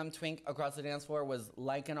the random twink across the dance floor was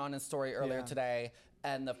liking on his story earlier today,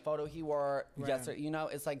 and the photo he wore yesterday. You know,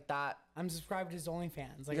 it's like that. I'm subscribed to his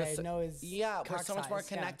OnlyFans. Like I know his we're so much more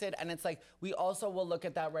connected, and it's like we also will look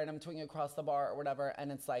at that random twink across the bar or whatever,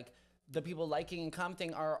 and it's like the people liking and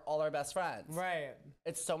commenting are all our best friends. Right.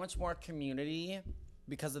 It's so much more community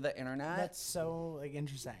because of the internet. That's so like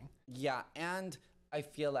interesting. Yeah, and I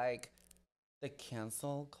feel like the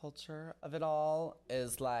cancel culture of it all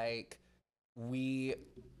is like we've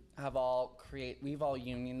all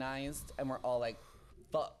unionized, and we're all like,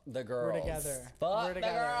 fuck the girls. We're together. Fuck the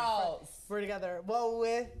girls. We're together. Well,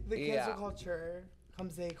 with the cancel culture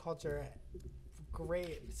comes a culture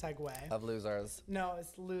great segue. Of losers. No,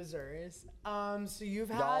 it's losers. So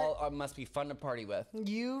Y'all must be fun to party with.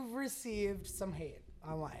 You've received some hate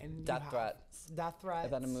online. Death threats. Death threats.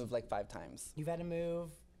 I've had to move like 5 times. You've had to move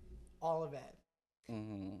all of it.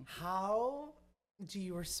 Mm-hmm. How do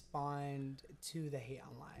you respond to the hate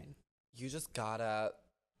online? You just gotta...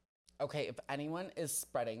 Okay, if anyone is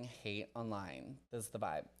spreading hate online, this is the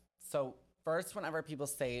vibe. So first, whenever people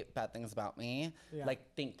say bad things about me,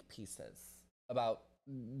 like think pieces about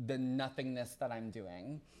the nothingness that I'm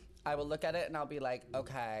doing. I will look at it and I'll be like,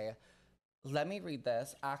 okay, let me read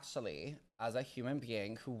this actually as a human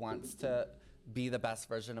being who wants to be the best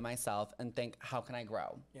version of myself and think, how can I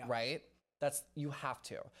grow, right? You have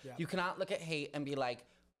to. Yeah. You cannot look at hate and be like,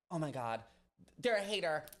 oh my God, they're a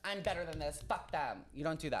hater, I'm better than this, fuck them. You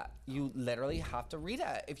don't do that. You literally have to read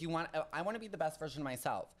it. If you want, I want to be the best version of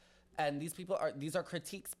myself. And these are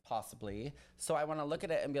critiques possibly. So I want to look at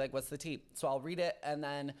it and be like, what's the tea? So I'll read it and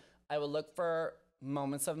then I will look for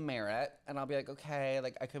moments of merit and I'll be like, okay,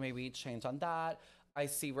 like I could maybe change on that. I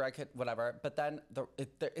see where I could, whatever. But then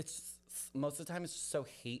it's most of the time it's just so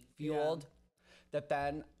hate fueled that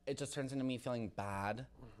then it just turns into me feeling bad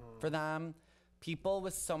for them. People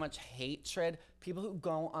with so much hatred, people who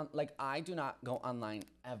go on, like I do not go online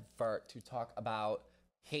ever to talk about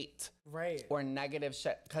hate or negative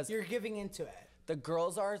shit. Because you're giving into it. The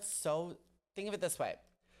girls are so, think of it this way.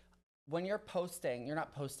 When you're posting, you're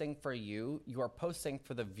not posting for you, you are posting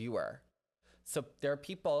for the viewer. So there are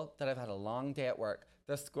people that have had a long day at work.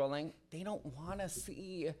 They're scrolling. They don't want to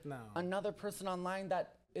see another person online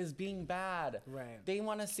that is being bad. Right. They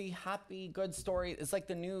want to see happy, good stories. It's like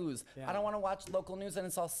the news. Yeah. I don't want to watch local news and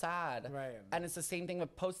it's all sad. Right. And it's the same thing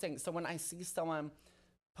with posting. So when I see someone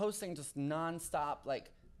posting just nonstop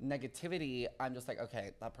like negativity, I'm just like,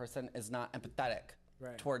 okay, that person is not empathetic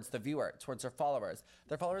towards the viewer, towards their followers.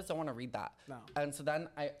 Their followers don't want to read that. No. And so then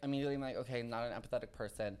I immediately am like, okay, not an empathetic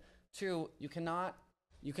person. 2, you cannot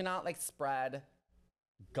like spread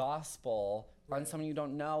gospel on someone you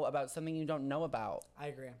don't know about something you don't know about. I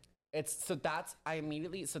agree. That's what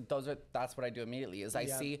I do immediately is I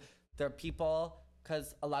see there are people,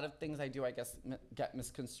 because a lot of things I do, I guess, get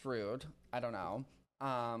misconstrued. I don't know.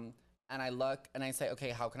 And I look and I say, okay,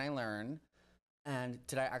 how can I learn? And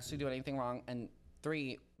did I actually do anything wrong? And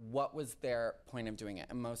 3, what was their point of doing it?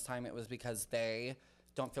 And most time it was because they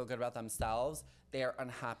don't feel good about themselves. They are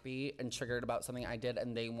unhappy and triggered about something I did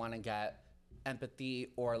and they want to get empathy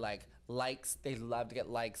or like likes. They love to get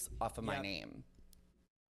likes off of my name.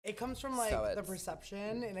 It comes from like the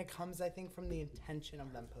perception and it comes, I think, from the intention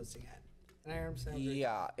of them posting it. And I understand.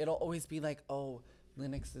 Yeah, it'll always be like, oh,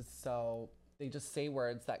 Linux is so, they just say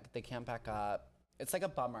words that they can't back up. It's like a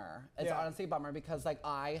bummer. It's honestly a bummer because like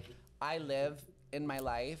I live in my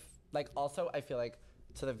life. Like also I feel like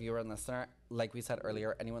to the viewer and listener, like we said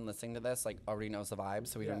earlier, anyone listening to this like already knows the vibe,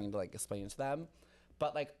 so we don't need to like explain it to them.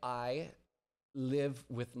 But like I live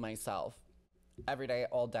with myself every day,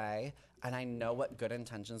 all day, and I know what good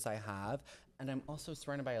intentions I have, and I'm also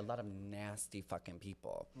surrounded by a lot of nasty fucking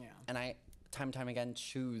people. Yeah. And I, time and time again,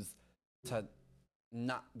 choose to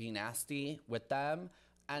not be nasty with them.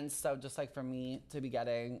 And so just like for me to be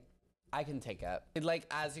getting, I can take it. Like,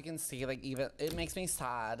 as you can see, like even, it makes me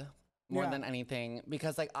sad more than anything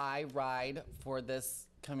because like I ride for this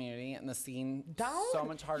community and the scene so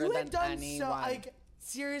much harder than anyone.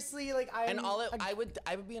 Seriously, like I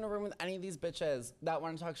would be in a room with any of these bitches that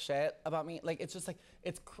want to talk shit about me. Like it's just like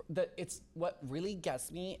it's what really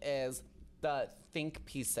gets me is the think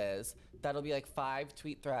pieces that'll be like 5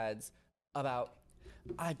 tweet threads about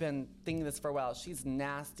I've been thinking this for a while. She's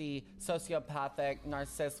nasty, sociopathic,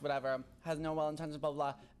 narcissist, whatever, has no well intentions, blah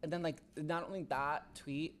blah. And then like not only that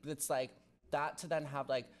tweet, but it's like that to then have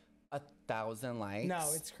like 1,000 likes. No,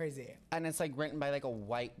 it's crazy. And it's like written by like a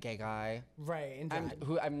white gay guy. Right.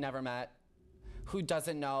 Who I've never met. Who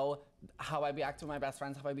doesn't know how I be acting with my best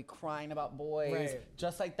friends, how I be crying about boys. Right.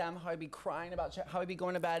 Just like them, how I be crying about shit, how I be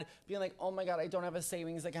going to bed, being like, oh my God, I don't have a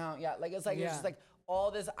savings account yet. Like, it's like, it's just like all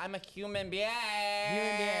this, I'm a human being.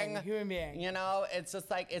 Human being. You know, it's just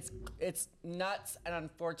like, it's nuts and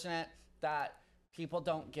unfortunate that people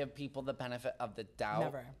don't give people the benefit of the doubt.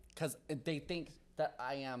 Never. Because they think that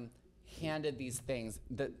I am handed these things,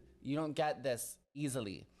 that you don't get this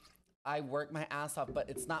easily. I work my ass off, but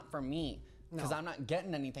it's not for me because I'm not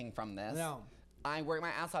getting anything from this. No. I work my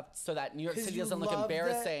ass off so that New York City doesn't look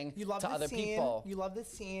embarrassing to other people. You love the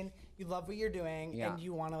scene, you love what you're doing, and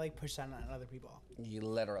you want to like push that on other people. You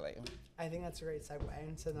literally. I think that's a great segue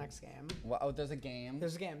into the next game. Well, oh, there's a game?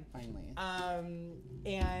 There's a game. Finally.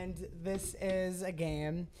 And this is a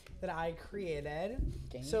game that I created.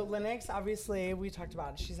 So Linux, obviously, we talked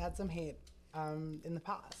about it. She's had some hate in the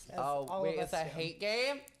past. It's a hate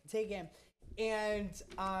game? It's a hate game. And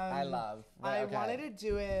I love. I wanted to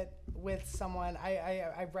do it with someone.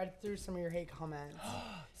 I read through some of your hate comments.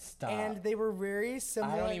 Stop. And they were very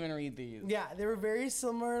similar. I don't even read these. Yeah, they were very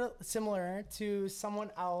similar to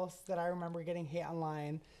someone else that I remember getting hate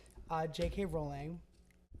online, J.K. Rowling.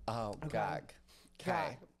 Oh, gag.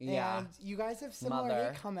 Okay. Yeah. And you guys have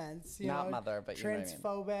similar hate comments. Not mother, but you know what I mean.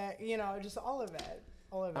 Transphobic, just all of it.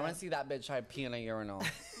 I want to see that bitch try to pee in a urinal.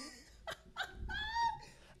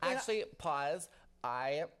 Actually, pause.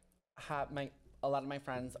 I have a lot of my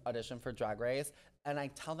friends audition for Drag Race, and I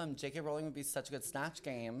tell them J.K. Rowling would be such a good snatch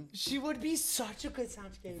game. She would be such a good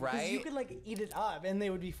snatch game, right? You could eat it up, and they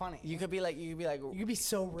would be funny. You could be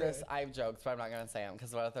so rude. I have jokes, but I'm not gonna say them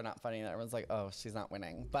because what if they're not funny? And everyone's like, oh, she's not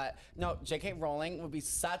winning. But no, J.K. Rowling would be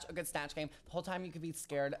such a good snatch game. The whole time you could be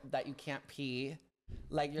scared that you can't pee.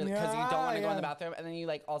 Because you don't want to go in the bathroom, and then you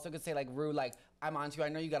also could say Rue, I'm on to you. I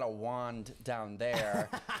know you got a wand down there.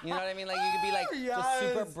 You know what I mean? You could be just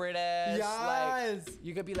super British. Yes.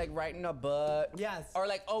 You could be writing a book. Yes. Or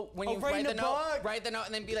when you write the note,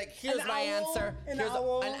 and then be here's my answer. Here's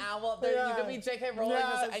an owl. There, you could be J.K. Rowling,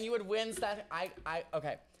 and you would win that.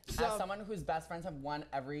 Okay. So, as someone whose best friends have won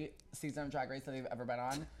every season of Drag Race that they've ever been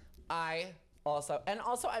on, I'm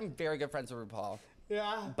very good friends with RuPaul.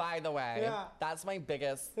 Yeah. By the way, that's my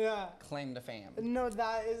biggest claim to fame. No,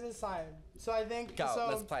 that is a sign. So I think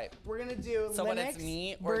let's play. We're gonna do Linux it's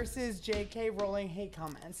me versus J.K. Rowling hate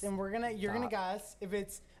comments, and you're gonna guess if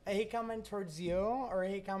it's a hate comment towards you or a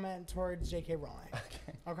hate comment towards J.K. Rowling.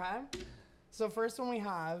 Okay. So first one we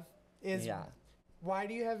have is why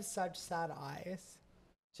do you have such sad eyes?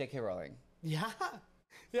 J.K. Rowling. Yeah.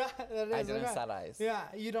 Yeah. That is, I don't have sad eyes. Yeah,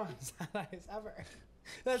 you don't have sad eyes ever.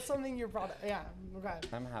 That's something you're proud of. Yeah, okay.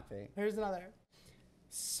 I'm happy. Here's another.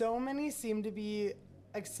 So many seem to be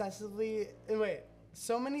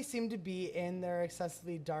in their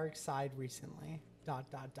excessively dark side recently. ...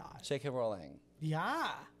 J.K. Rowling. Yeah.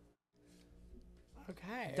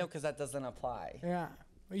 Okay. No, because that doesn't apply. Yeah.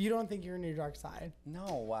 You don't think you're in your dark side?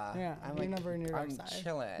 No. Yeah. You're never in your dark side. I'm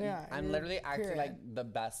chilling. Yeah. I'm literally acting like the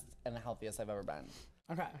best and the healthiest I've ever been.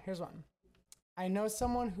 Okay. Here's one. I know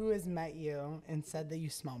someone who has met you and said that you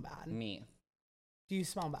smell bad. Me. Do you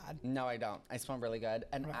smell bad? No, I don't. I smell really good.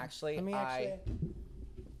 And actually, I'm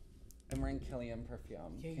wearing Killian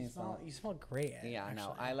perfume. Yeah, you smell great. Yeah,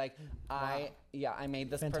 actually. no. I made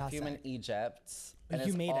this perfume in Egypt. And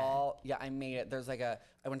you made it? Yeah, I made it. There's I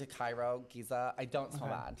went to Cairo, Giza. I don't smell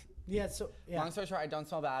bad. Yeah, Long story short, I don't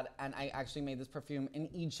smell bad, and I actually made this perfume in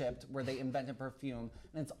Egypt where they invented perfume,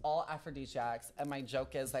 and it's all aphrodisiacs. And my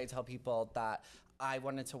joke is that I tell people that I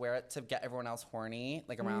wanted to wear it to get everyone else horny,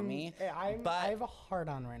 around me. I have a heart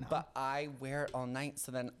on right now. But I wear it all night,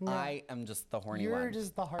 so then I am just the horny one. You're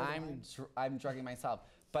just the hard one. I'm drugging myself.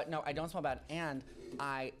 But no, I don't smell bad, and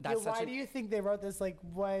why do you think they wrote this?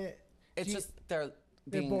 What? It's just they're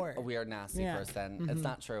being bored. a weird, nasty person. Mm-hmm. It's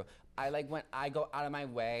not true. When I go out of my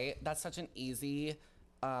way, that's such an easy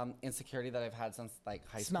insecurity that I've had since high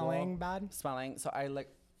school. Smelling bad? Smelling. So I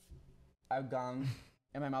have gum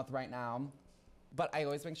in my mouth right now. But I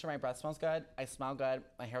always make sure my breath smells good. I smell good.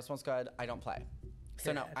 My hair smells good. I don't play.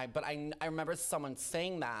 So no, I remember someone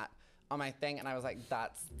saying that on my thing, and I was like,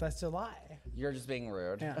 that's a lie. You're just being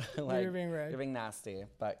rude. Yeah, you're being rude. You're being nasty,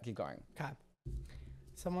 but keep going. Okay.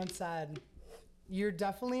 Someone said, you're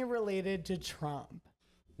definitely related to Trump.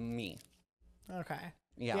 Me. Okay.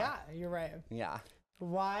 Yeah. Yeah, you're right. Yeah.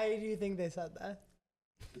 Why do you think they said that?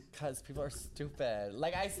 Because people are stupid.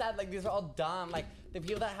 I said, these are all dumb. The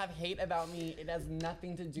people that have hate about me, it has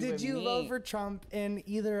nothing to do with me. Did you vote for Trump in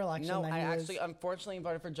either election? No, I actually, unfortunately,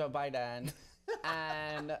 voted for Joe Biden.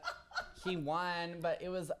 And he won, but it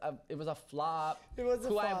was a flop. It was a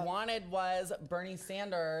flop. Who I wanted was Bernie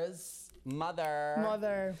Sanders'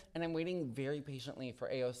 mother. And I'm waiting very patiently for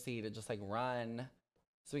AOC to just run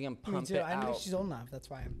so we can pump it out. I know she's old enough, that's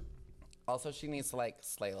why. Also, she needs to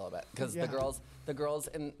slay a little bit because the girls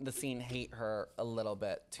in the scene hate her a little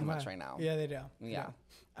bit too much right now. Yeah, they do. Yeah.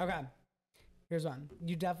 Okay. Here's one.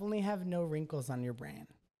 You definitely have no wrinkles on your brain.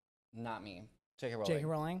 Not me. J.K. Rowling. J.K.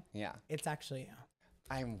 Rowling? Yeah. It's actually you.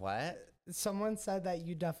 I'm what? Someone said that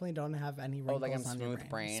you definitely don't have any wrinkles I'm on your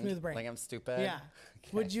brain. Smooth brain. I'm stupid. Yeah.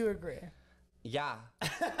 Okay. Would you agree? Yeah.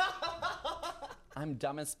 I'm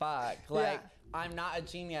dumb as fuck. I'm not a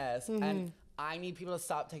genius. Mm-hmm. And I need people to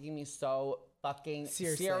stop taking me so fucking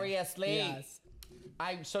seriously. Yes.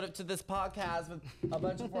 I showed up to this podcast with a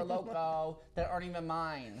bunch of Four Loko that aren't even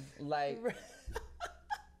mine.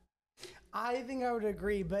 I think I would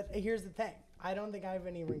agree, but here's the thing. I don't think I have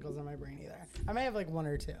any wrinkles on my brain either. I may have one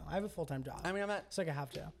or two. I have a full-time job. I mean, I'm not... So I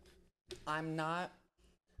have to. I'm not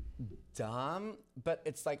dumb, but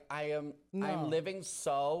it's like I'm living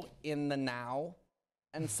so in the now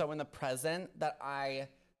and so in the present that I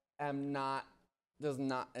am not. There's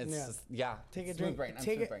not. It's just Take a smooth drink.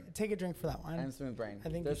 brain. Take a drink for that one. I'm smooth brain. I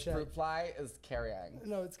think this you should. fruit fly is carrying.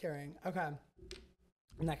 No, it's carrying. Okay.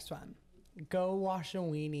 Next one. Go wash a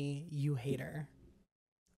weenie, you hater.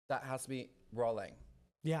 That has to be rolling.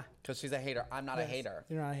 Yeah. Because she's a hater. I'm not a hater.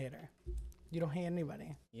 You're not a hater. You don't hate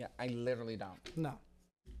anybody. Yeah, I literally don't. No.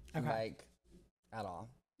 Okay. Like, at all.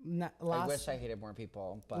 I wish I hated more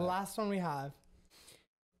people, but... Last one we have.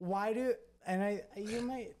 Why do... And you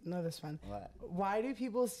might know this one. What? Why do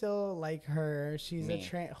people still like her? She's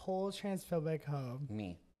a whole transphobic hoe.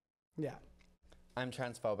 Me. Yeah. I'm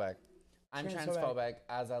transphobic. I'm transphobic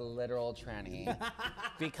as a literal tranny.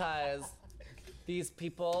 Because these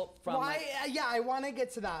people from... Why? Yeah, I want to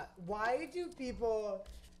get to that. Why do people...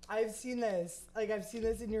 I've seen this. Like, I've seen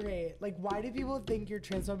this in your hate. Like, why do people think you're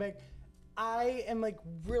transphobic? I am, like,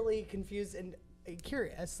 really confused and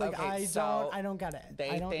curious. Like, okay, I don't get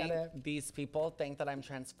it. These people think that I'm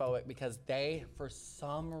transphobic because they, for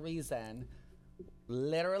some reason,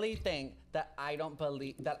 literally think that I don't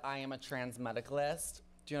believe that I am a trans medicalist.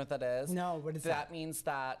 Do you know what that is? No, what is that? That means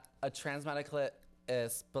that a trans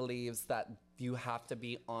medicalist believes that you have to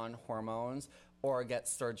be on hormones or get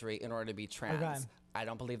surgery in order to be trans. Okay. I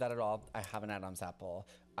don't believe that at all. I have an Adam's apple.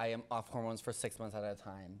 I am off hormones for 6 months at a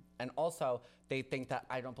time. And also, they think that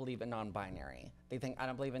I don't believe in non-binary. They think I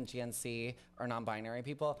don't believe in GNC or non-binary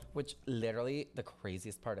people, which literally the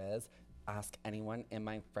craziest part is, ask anyone in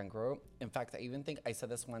my friend group. In fact, I even think I said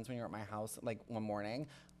this once when you were at my house, like one morning.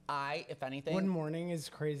 If anything... One morning is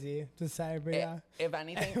crazy to say, but yeah. If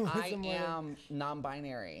anything, I am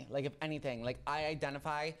non-binary. Like, if anything, like I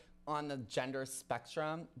identify on the gender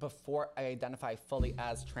spectrum before I identify fully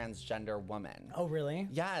as transgender woman. Oh, really?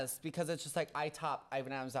 Yes, because it's just like I have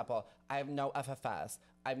an Adam's apple. I have no FFS.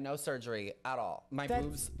 I have no surgery at all. My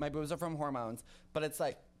boobs are from hormones, but it's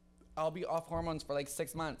like I'll be off hormones for like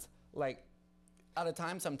 6 months, like at a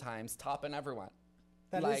time sometimes, topping everyone.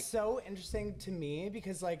 That is so interesting to me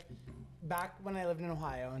because like back when I lived in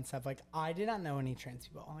Ohio and stuff, like I did not know any trans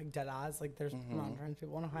people, like dead ass. Like there's non-trans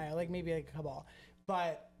people in Ohio, like maybe like a couple,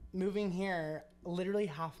 but moving here, literally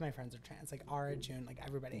half my friends are trans, like Ara, June, like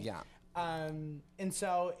everybody. Yeah. And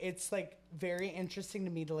so it's like very interesting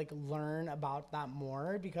to me to like learn about that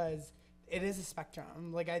more because it is a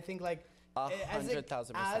spectrum. Like I think like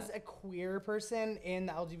 100,000%. As a queer person in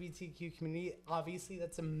the LGBTQ community, obviously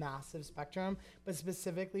that's a massive spectrum, but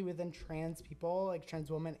specifically within trans people, like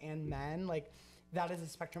trans women and men, like that is a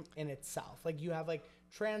spectrum in itself. Like you have like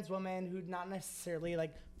trans women who not necessarily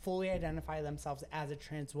like fully identify themselves as a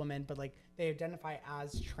trans woman, but like they identify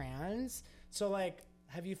as trans. So like,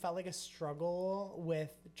 have you felt like a struggle with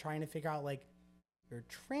trying to figure out like your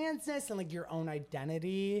transness and like your own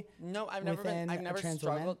identity? No, I've never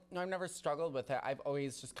struggled. No, I've never struggled with it. I've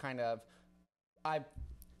always just kind of,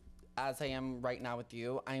 as I am right now with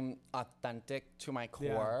you, I'm authentic to my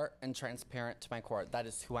core and transparent to my core. That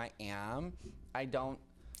is who I am. I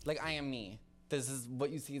am me. This is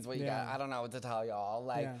what you see is what you get. I don't know what to tell y'all.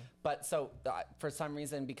 But so for some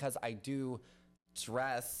reason, because I do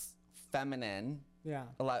dress feminine,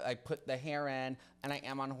 a lot, I put the hair in, and I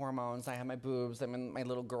am on hormones. I have my boobs. I'm in my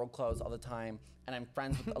little girl clothes all the time, and I'm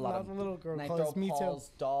friends with a lot of little girl and clothes. I throw Paul's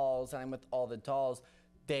dolls, and I'm with all the dolls.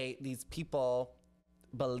 These people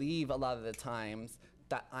believe a lot of the times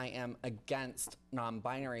that I am against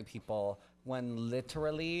non-binary people when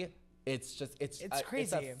literally it's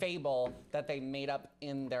crazy. It's a fable that they made up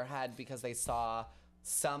in their head because they saw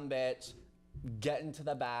some bitch get into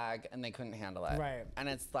the bag and they couldn't handle it. Right. And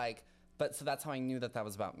it's like, but so that's how I knew that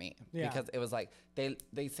was about me. Yeah. Because it was like they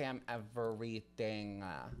say I'm everything.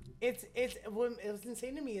 What it was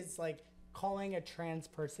insane to me is like calling a trans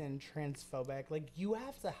person transphobic. Like you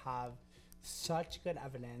have to have such good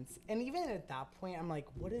evidence, and even at that point, I'm like,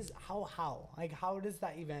 how does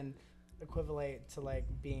that even equivalent to like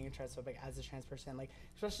being transphobic as a trans person? Like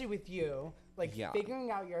especially with you, like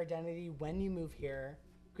figuring out your identity when you move here,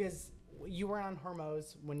 because you were on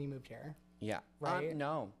hormones when you moved here. Yeah. Right.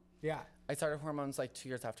 No. Yeah. I started hormones like 2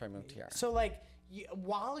 years after I moved here. So like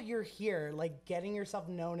while you're here, like getting yourself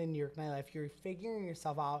known in your nightlife, you're figuring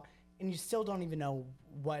yourself out, and you still don't even know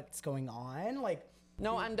what's going on. Like.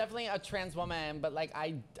 No, I'm definitely a trans woman, but like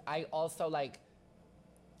I also like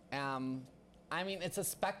I mean, it's a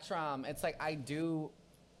spectrum. It's like I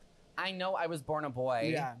know I was born a boy.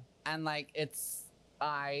 Yeah. And like that's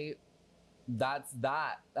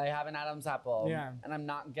that. I have an Adam's apple. Yeah. And I'm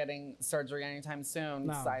not getting surgery anytime soon.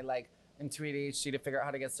 No. So I'm too ADHD to figure out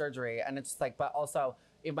how to get surgery. And it's just like, but also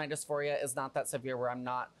if my dysphoria is not that severe where I'm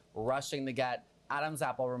not rushing to get Adam's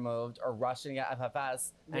apple removed or rushing to get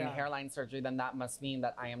FFS and hairline surgery, then that must mean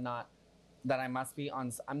that I am not, that I must be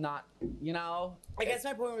on, I'm not, you know? I guess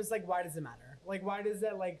my point was like, why does it matter? Like, why does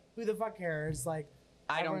that, like, who the fuck cares? Like,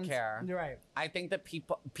 I don't care. You're right. I think that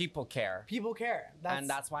people care. People care. And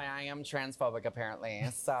that's why I am transphobic, apparently.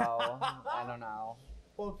 So, I don't know.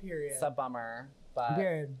 Well, period. It's a bummer, but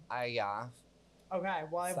Period. Okay,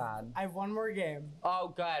 well, I have one more game.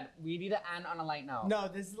 Oh, good. We need to end on a light note. No,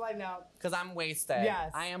 this is light note. Because I'm wasted.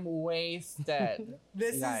 Yes. I am wasted.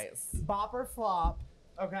 This is bop or flop,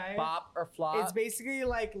 okay? Bop or flop? It's basically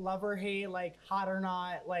like love or hate, like hot or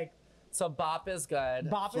not, like... So bop is good.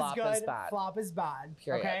 Bop flop is good. Is bad. Flop is bad.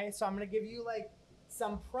 Period. Okay, so I'm going to give you like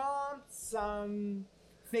some prompts, some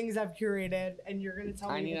things I've curated, and you're going to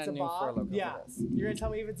tell me if it's a bop. Yeah, you're going to tell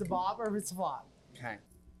me if it's a bop or if it's a flop. Okay.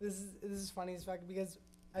 This is funny as fuck because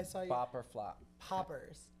I saw you. Bop or flop?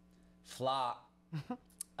 Poppers. Flop.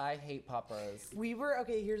 I hate poppers.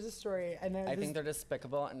 Okay, here's a story. I think they're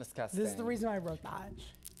despicable and disgusting. This is the reason I wrote that.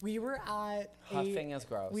 We were at Huffing is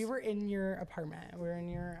gross. We were in your apartment. We were in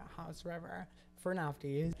your house, wherever, for an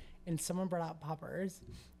afties, and someone brought out poppers.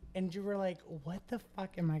 And you were like, what the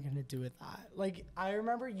fuck am I going to do with that? Like, I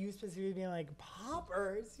remember you specifically being like,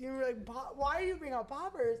 poppers? You were like, why are you bringing out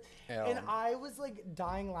poppers? Ew. And I was like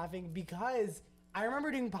dying laughing because I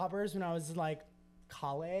remember doing poppers when I was like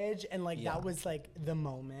college and like that was like the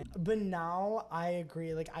moment. But now I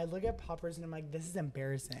agree. Like, I look at poppers and I'm like, this is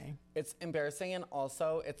embarrassing. It's embarrassing, and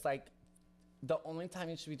also it's like, the only time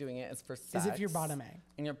you should be doing it is for sex. Is if you're bottoming.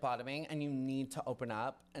 And you're bottoming and you need to open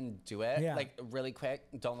up and do it. Yeah. Like really quick.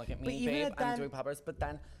 Don't look at me, babe. I'm doing poppers. But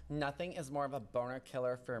then nothing is more of a boner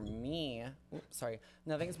killer for me. Oops, sorry.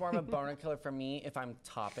 Nothing is more of a boner killer for me if I'm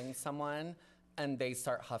topping someone and they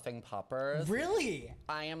start huffing poppers. Really?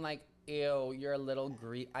 I am like, ew, you're a little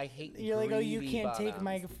I hate You're like, oh, you can't bottoms. take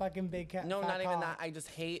my fucking big cat. No, not even that. I just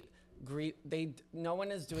hate no one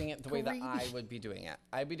is doing it the way that I would be doing it.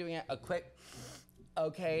 I'd be doing it a quick,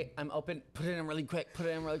 okay, I'm open, put it in really quick,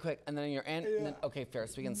 and then you're in, and then, okay,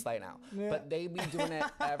 Ferris, we can slide now. Yeah. But they be doing it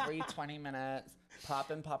every 20 minutes,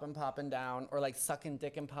 popping down, or like sucking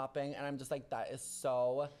dick and popping, and I'm just like, that is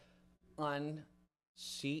so unchic.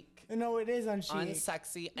 No, it is unchic.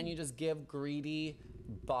 Unsexy, and you just give greedy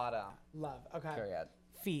bottom. Love, okay. Period.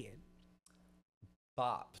 Feet.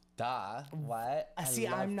 Bop. Duh. What? See,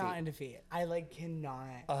 I'm not into feet. I like cannot.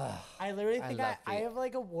 I literally think I have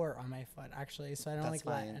like a wart on my foot actually, so I don't like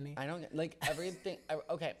let any. I don't like everything.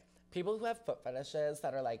 Okay, people who have foot fetishes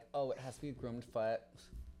that are like, oh, it has to be a groomed foot.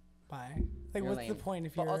 Bye. Like, what's the point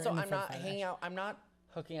if you're? But also, in I'm not fetish? hanging out. I'm not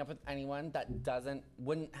hooking up with anyone that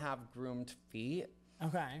wouldn't have groomed feet.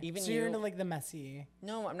 Okay. Even so you're into like the messy.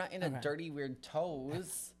 No, I'm not into dirty, weird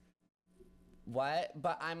toes. What?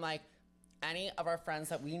 But I'm like, any of our friends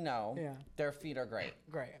that we know, their feet are great.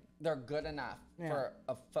 Great. They're good enough for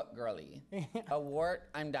a foot girly. A wart,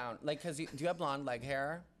 I'm down. Like, do you have blonde leg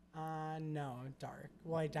hair? No, dark.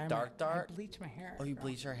 Well, I dye dark. I bleach my hair. Oh, you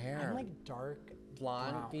bleach your hair. I'm like dark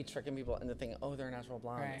blonde. Brown. Be tricking people into thinking, oh, they're natural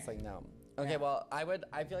blonde. Right. It's like, no. Okay, well, I feel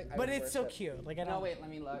like I But it's so cute. Like, I don't. No, wait, let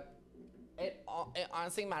me look. It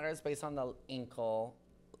honestly matters based on the ankle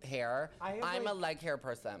hair. I'm a leg hair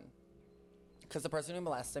person. Because the person who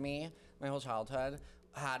molested me my whole childhood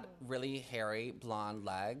had really hairy blonde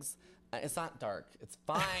legs. It's not dark. It's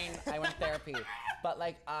fine. I went therapy. But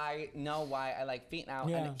like, I know why I like feet now.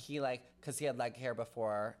 And he because he had leg hair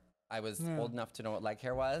before I was old enough to know what leg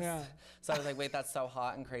hair was. Yeah. So I was like, wait, that's so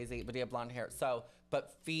hot and crazy. But he had blonde hair.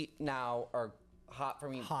 But feet now are hot for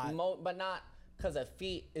me. Hot. But not because of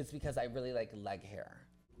feet. It's because I really like leg hair.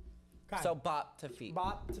 Okay. So bop to feet.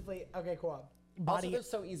 Bop to feet. Okay, cool. Body. Also, they're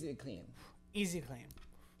so easy to clean. Easy to clean.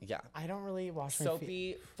 Yeah. I don't really wash my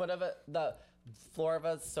feet. The floor of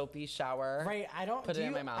a soapy shower. Right. I don't put it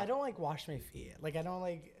in my mouth. I don't like wash my feet. Like, I don't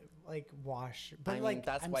like wash. But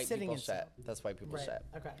that's I'm white people shit. Soap. That's white people shit.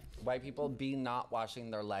 Okay. White people be not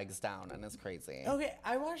washing their legs down, and it's crazy. Okay,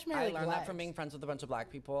 I wash my legs. I learned that from being friends with a bunch of black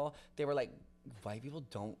people. They were like, white people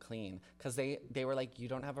don't clean. Because they were like, you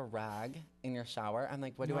don't have a rag in your shower. I'm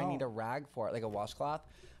like, what do I need a rag for? Like a washcloth?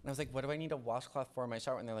 And I was like, what do I need a washcloth for in my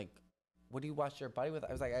shower? And they're like, what do you wash your body with?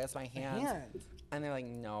 I was like, I guess my hands. And they're like,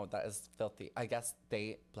 no, that is filthy. I guess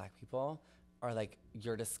black people are like,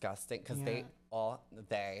 you're disgusting. Because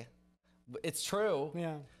it's true.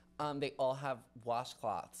 Yeah. They all have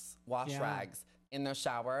washcloths, rags in their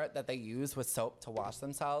shower that they use with soap to wash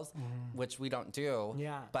themselves, which we don't do.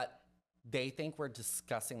 Yeah. But they think we're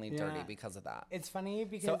disgustingly dirty because of that. It's funny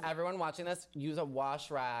because... So everyone watching this, use a wash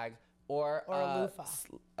rag or a loofah.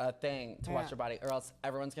 A thing to wash your body, or else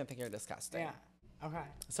everyone's gonna think you're disgusting. Yeah. Okay.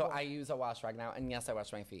 So I use a wash rag now, and yes, I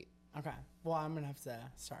wash my feet. Okay. Well, I'm gonna have to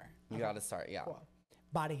start. You gotta start, yeah. Cool.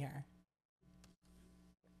 Body hair.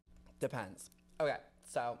 Depends. Okay,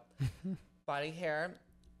 so body hair,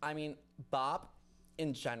 I mean, bob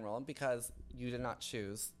in general, because you did not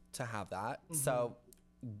choose to have that. So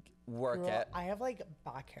work it. I have like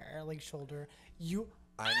back hair, like shoulder.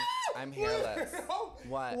 I'm hairless.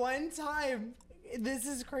 What? One time, this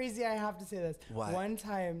is crazy. I have to say this. What? One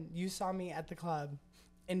time you saw me at the club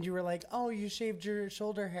and you were like, oh, you shaved your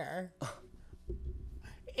shoulder hair.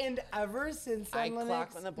 And ever since then, I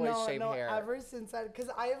clock when the boys shave hair. Ever since that, because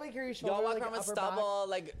I have like hairy shoulder. Y'all walk like, around with upper stubble, back.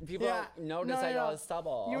 like people don't notice I got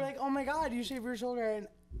stubble. You were like, oh my God, you shaved your shoulder. And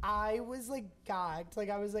I was like gagged. Like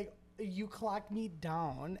I was like, you clocked me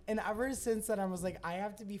down. And ever since then, I was like, I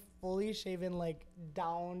have to be fully shaven, like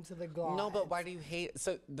down to the glove. No, but why do you hate?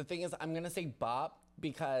 So the thing is, I'm gonna say bop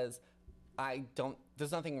because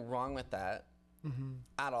there's nothing wrong with that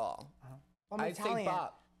at all. I'm I say Italian.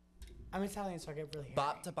 bop. I'm Italian, so I get really hairy.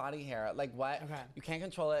 Bop to body hair. Like what? Okay. You can't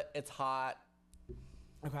control it. It's hot.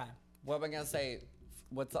 Okay. What am I gonna say?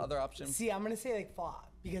 What's the other option? See, I'm gonna say like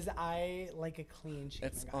flop because I like a clean shaven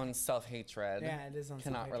It's guy. on self-hatred. Yeah, it is on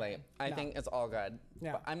Cannot self-hatred. relate. I No. think it's all good.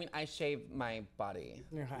 Yeah. But, I mean, I shave my body.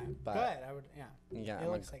 Okay. But- Good. I would. Yeah. Yeah. It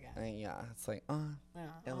looks like it. Yeah. It's like, Yeah.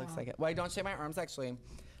 it looks like it. Well, I don't shave my arms actually.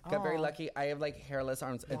 Got very Oh. lucky. I have like hairless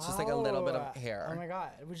arms. It's just like a little bit of Wow. hair. Oh my God.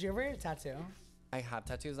 Would you ever get a tattoo? I have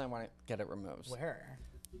tattoos and I want to get it removed. Where?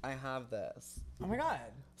 I have this. Oh my God.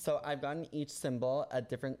 So I've gotten each symbol at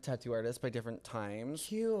different tattoo artists by different times.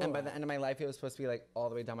 Cute. And by the end of my life, it was supposed to be like all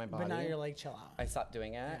the way down my body. But now you're like chill out. I stopped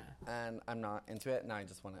doing it and I'm not into it. Now I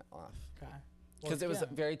just want it off. Okay. Because it was yeah.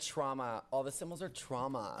 very trauma. All the symbols are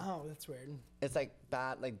trauma. Oh, that's weird. It's like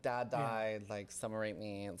bad, like dad died, like summer raped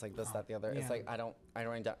me. It's like this, that, the other. It's yeah. like I don't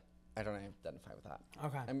identify with that.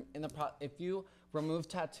 Okay. I'm in the if you remove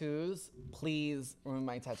tattoos, please remove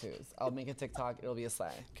my tattoos. I'll make a TikTok. It'll be a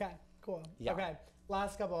slay. Okay. Cool. Yeah. Okay.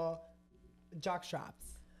 Last couple. Jock straps.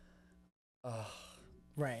 Ugh,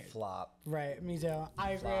 Right. flop. Right. Me too.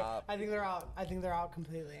 I agree. Flop. I think they're out. I think they're out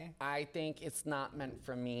completely. I think it's not meant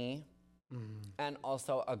for me. And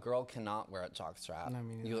also, a girl cannot wear a jockstrap. No,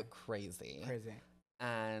 me neither. You look crazy. Crazy.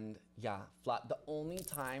 And yeah, flop. The only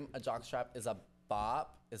time a jockstrap is a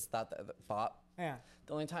bop is that the bop. Yeah.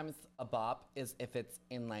 The only time it's a bop is if it's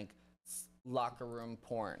in like locker room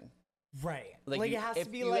porn. Right. Like Like you- it has if to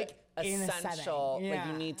be you, like like, in a essential, setting. like,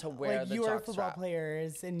 Yeah. you need to wear like the you are jock football strap.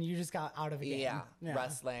 players and you just got out of a game. Yeah.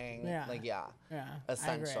 Wrestling. Yeah. Like yeah. Yeah.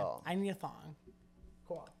 Essential. I agree. I need a thong.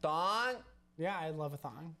 Cool. Thong Yeah, I love a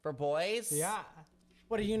thong. for boys. Yeah.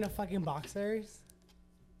 What are you into fucking boxers?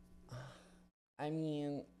 I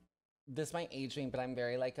mean, this might age me, but I'm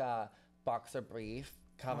very like a boxer brief,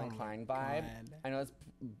 Calvin Oh my Klein vibe. God. I know it's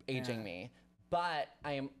aging Yeah. me, but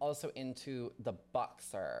I am also into the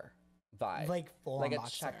boxer vibe. Like full like a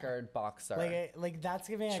boxer. checkered boxer. Like that's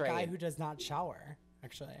giving a guy Trade. who does not shower,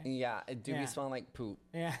 actually. Yeah, it do Yeah. be smelling like poop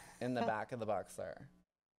Yeah. in the back of the boxer.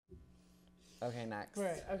 Okay, next.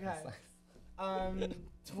 Right, okay.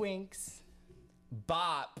 Twinks.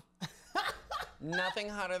 Bop. Nothing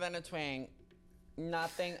hotter than a twink.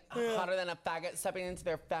 Nothing hotter than a faggot stepping into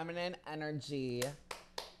their feminine energy.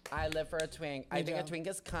 I live for a twink. I think a too. twink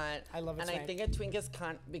is cunt. I love a and twink. I think a twink is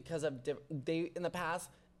cunt because of in the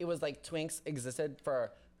past it was like twinks existed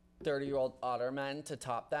for 30-year-old otter men to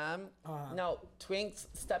top them. No, twinks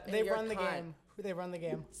step in They your run the cunt. game. They run the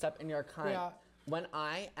game. Step in your cunt. Yeah. When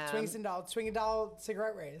I am Twinks and doll. Twink and doll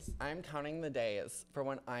cigarette race. I'm counting the days for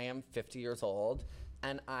when I am 50 years old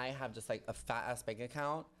and I have just like a fat ass bank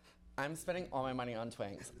account. I'm spending all my money on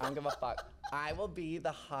twinks. I don't give a fuck. I will be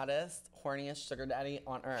the hottest, horniest sugar daddy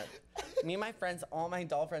on earth. Me and my friends, all my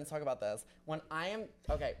doll friends talk about this. When I am,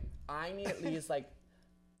 okay, I need at least like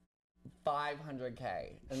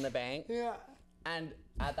 500K in the bank. Yeah. And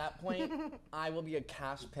at that point, I will be a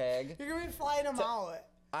cash pig. You're gonna be flying them out.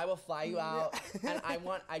 I will fly you out, and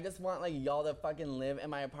I just want like y'all to fucking live in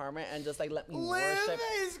my apartment and just like let me Live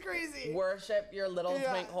is crazy. worship your little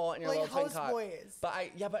Yeah, twink hole and your like little twink cock. houseboys.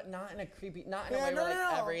 But but not in a creepy, not in a Yeah, way no, where no,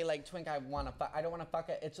 like no. every like twink I want to fuck. I don't want to fuck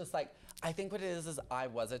it. It's just like I think what it is I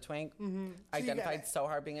was a twink, get identified it. so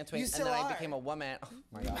hard being a twink, You and still then I are. became a woman. Oh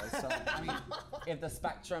my god! So, I mean, if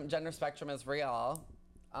the gender spectrum is real.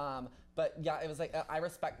 But yeah, it was like I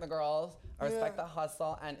respect the girls, I respect Yeah. the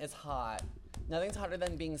hustle, and it's hot. Nothing's hotter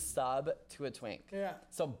than being sub to a twink. Yeah.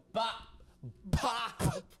 So bop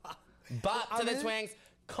to the twinks.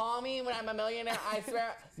 Call me when I'm a millionaire. I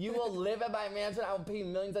swear you will live at my mansion. I will pay you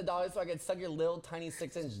millions of dollars so I can suck your little tiny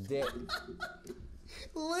 6-inch dick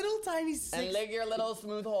Little tiny six. and lick your little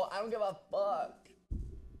smooth hole. I don't give a fuck.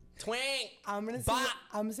 Twink. I'm gonna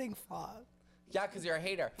sing fuck. Yeah, because you're a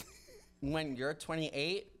hater. When you're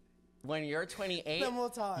 28, then we'll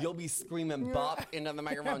talk. You'll be screaming bop into the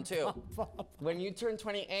microphone too. When you turn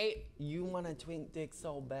 28, you want a twink dick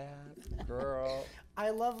so bad, girl.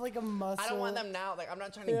 I love like a muscle. I don't want them now. Like, I'm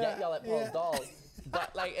not trying to get y'all at Paul's Dolls.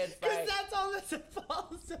 But like, it's like. Because that's all that's at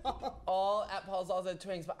Paul's Dolls. All at Paul's Dolls are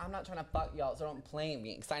twinks, but I'm not trying to fuck y'all, so don't play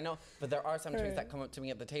me. Because I know, but there are some twinks that come up to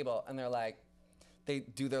me at the table and they're like, they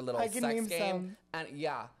do their little sex game. Some. And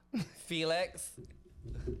yeah, Felix.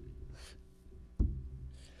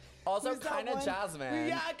 Also, kind of Jasmine.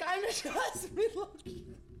 Yeah, kind of Jasmine.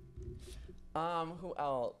 Who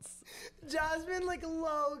else? Jasmine, like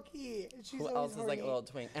low key. Who else is like a little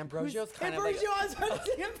twink? Ambrosio's kind of Ambrosio, I was about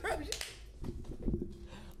to say Ambrosio.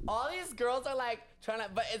 All these girls are like trying to,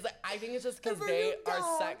 but it's like, I think it's just because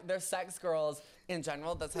they're sex girls in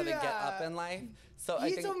general. That's how they get up in life. So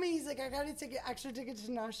he told me, he's like, I got to extra tickets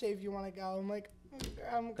to Nashe if you want to go. I'm like,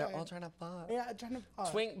 I'm okay. They're all trying to fuck. Yeah, trying to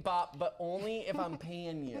fuck. Twink bop, but only if I'm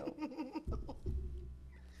paying you.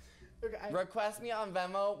 Okay. Request me on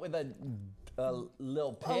Venmo with a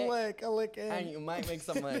little pic. A lick in. And you might make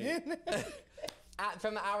some money.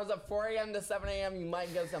 From the hours of 4 a.m. to 7 a.m., you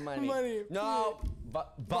might get some money. No,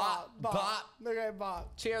 bop. Okay,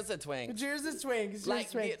 bop. Cheers to twinks. Cheers to twinks.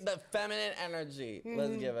 Like the feminine energy.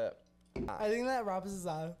 Let's give it. I think that wraps us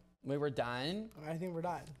up. We were done? I think we're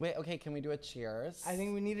done. Wait, okay, can we do a cheers? I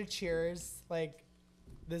think we need a cheers. Like,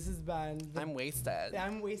 this has been... I'm wasted.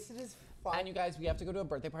 I'm wasted as fuck. And you guys, we have to go to a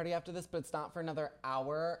birthday party after this, but it's not for another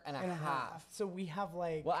hour and a half. So we have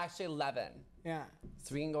like... Well, actually 11. Yeah.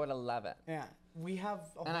 So we can go at 11. Yeah. We have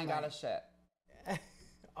a And I got a shit.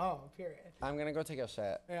 Oh, period. I'm gonna go take a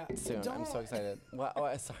shit soon. I'm so excited. What?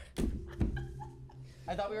 Oh, sorry.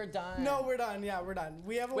 I thought we were done. No, we're done. Yeah, we're done.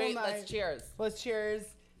 We have a whole night. Let's cheers. Let's cheers.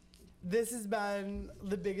 This has been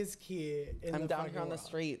the biggest key in I'm the down here on world. the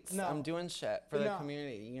streets. No. I'm doing shit for the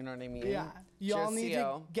community. You know what I mean? Yeah. Y'all Cheers need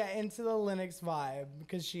to get into the Linux vibe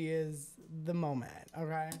because she is the moment,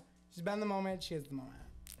 okay? She's been the moment. She is the moment.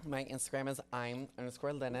 My Instagram is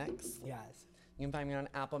I'm_Linux. Yes. You can find me on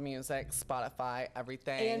Apple Music, Spotify,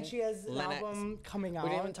 everything. And she has an album coming out. We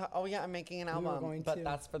didn't even talk. Oh yeah, I'm making an album, but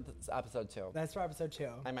that's for episode 2. That's for episode 2.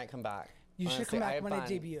 I might come back. You should come back when it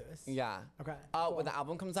debuts. Yeah. Okay. Oh, cool. when the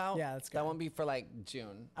album comes out? Yeah, that's good. That won't be for like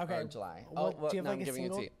June or July. Do you have like a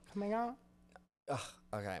single coming out? Ugh,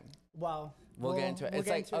 okay. Well, we'll get into it. It's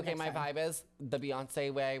like, okay, my time. vibe is the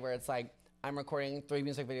Beyonce way where it's like, I'm recording 3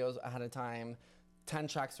 music videos ahead of time, 10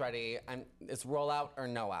 tracks ready, and it's roll out or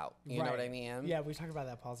no out. You know what I mean? Yeah, we talked about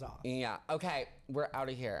that, Paul's off. Yeah. Okay, we're out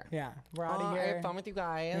of here. Yeah, we're out of here. I had fun with you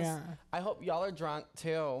guys. Yeah. I hope y'all are drunk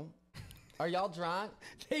too. Are y'all drunk?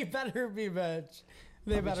 They better be, bitch.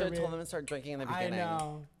 They better be. We should have told them to start drinking in the beginning. I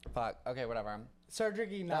know. Fuck. Okay, whatever. Start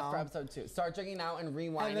drinking now. That's for episode 2. Start drinking now and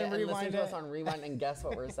rewind and it and listen to us on rewind and guess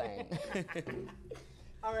what we're saying.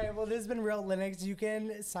 All right, well, this has been Real Linux. You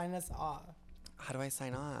can sign us off. How do I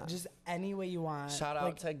sign off? Just any way you want. Shout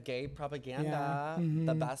out to Gay Propaganda,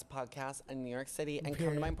 the best podcast in New York City. And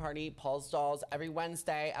come to my party, Paul's Dolls, every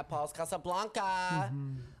Wednesday at Paul's Casablanca.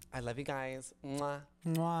 I love you guys. Mwah.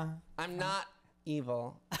 Mwah. I'm not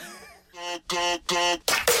evil.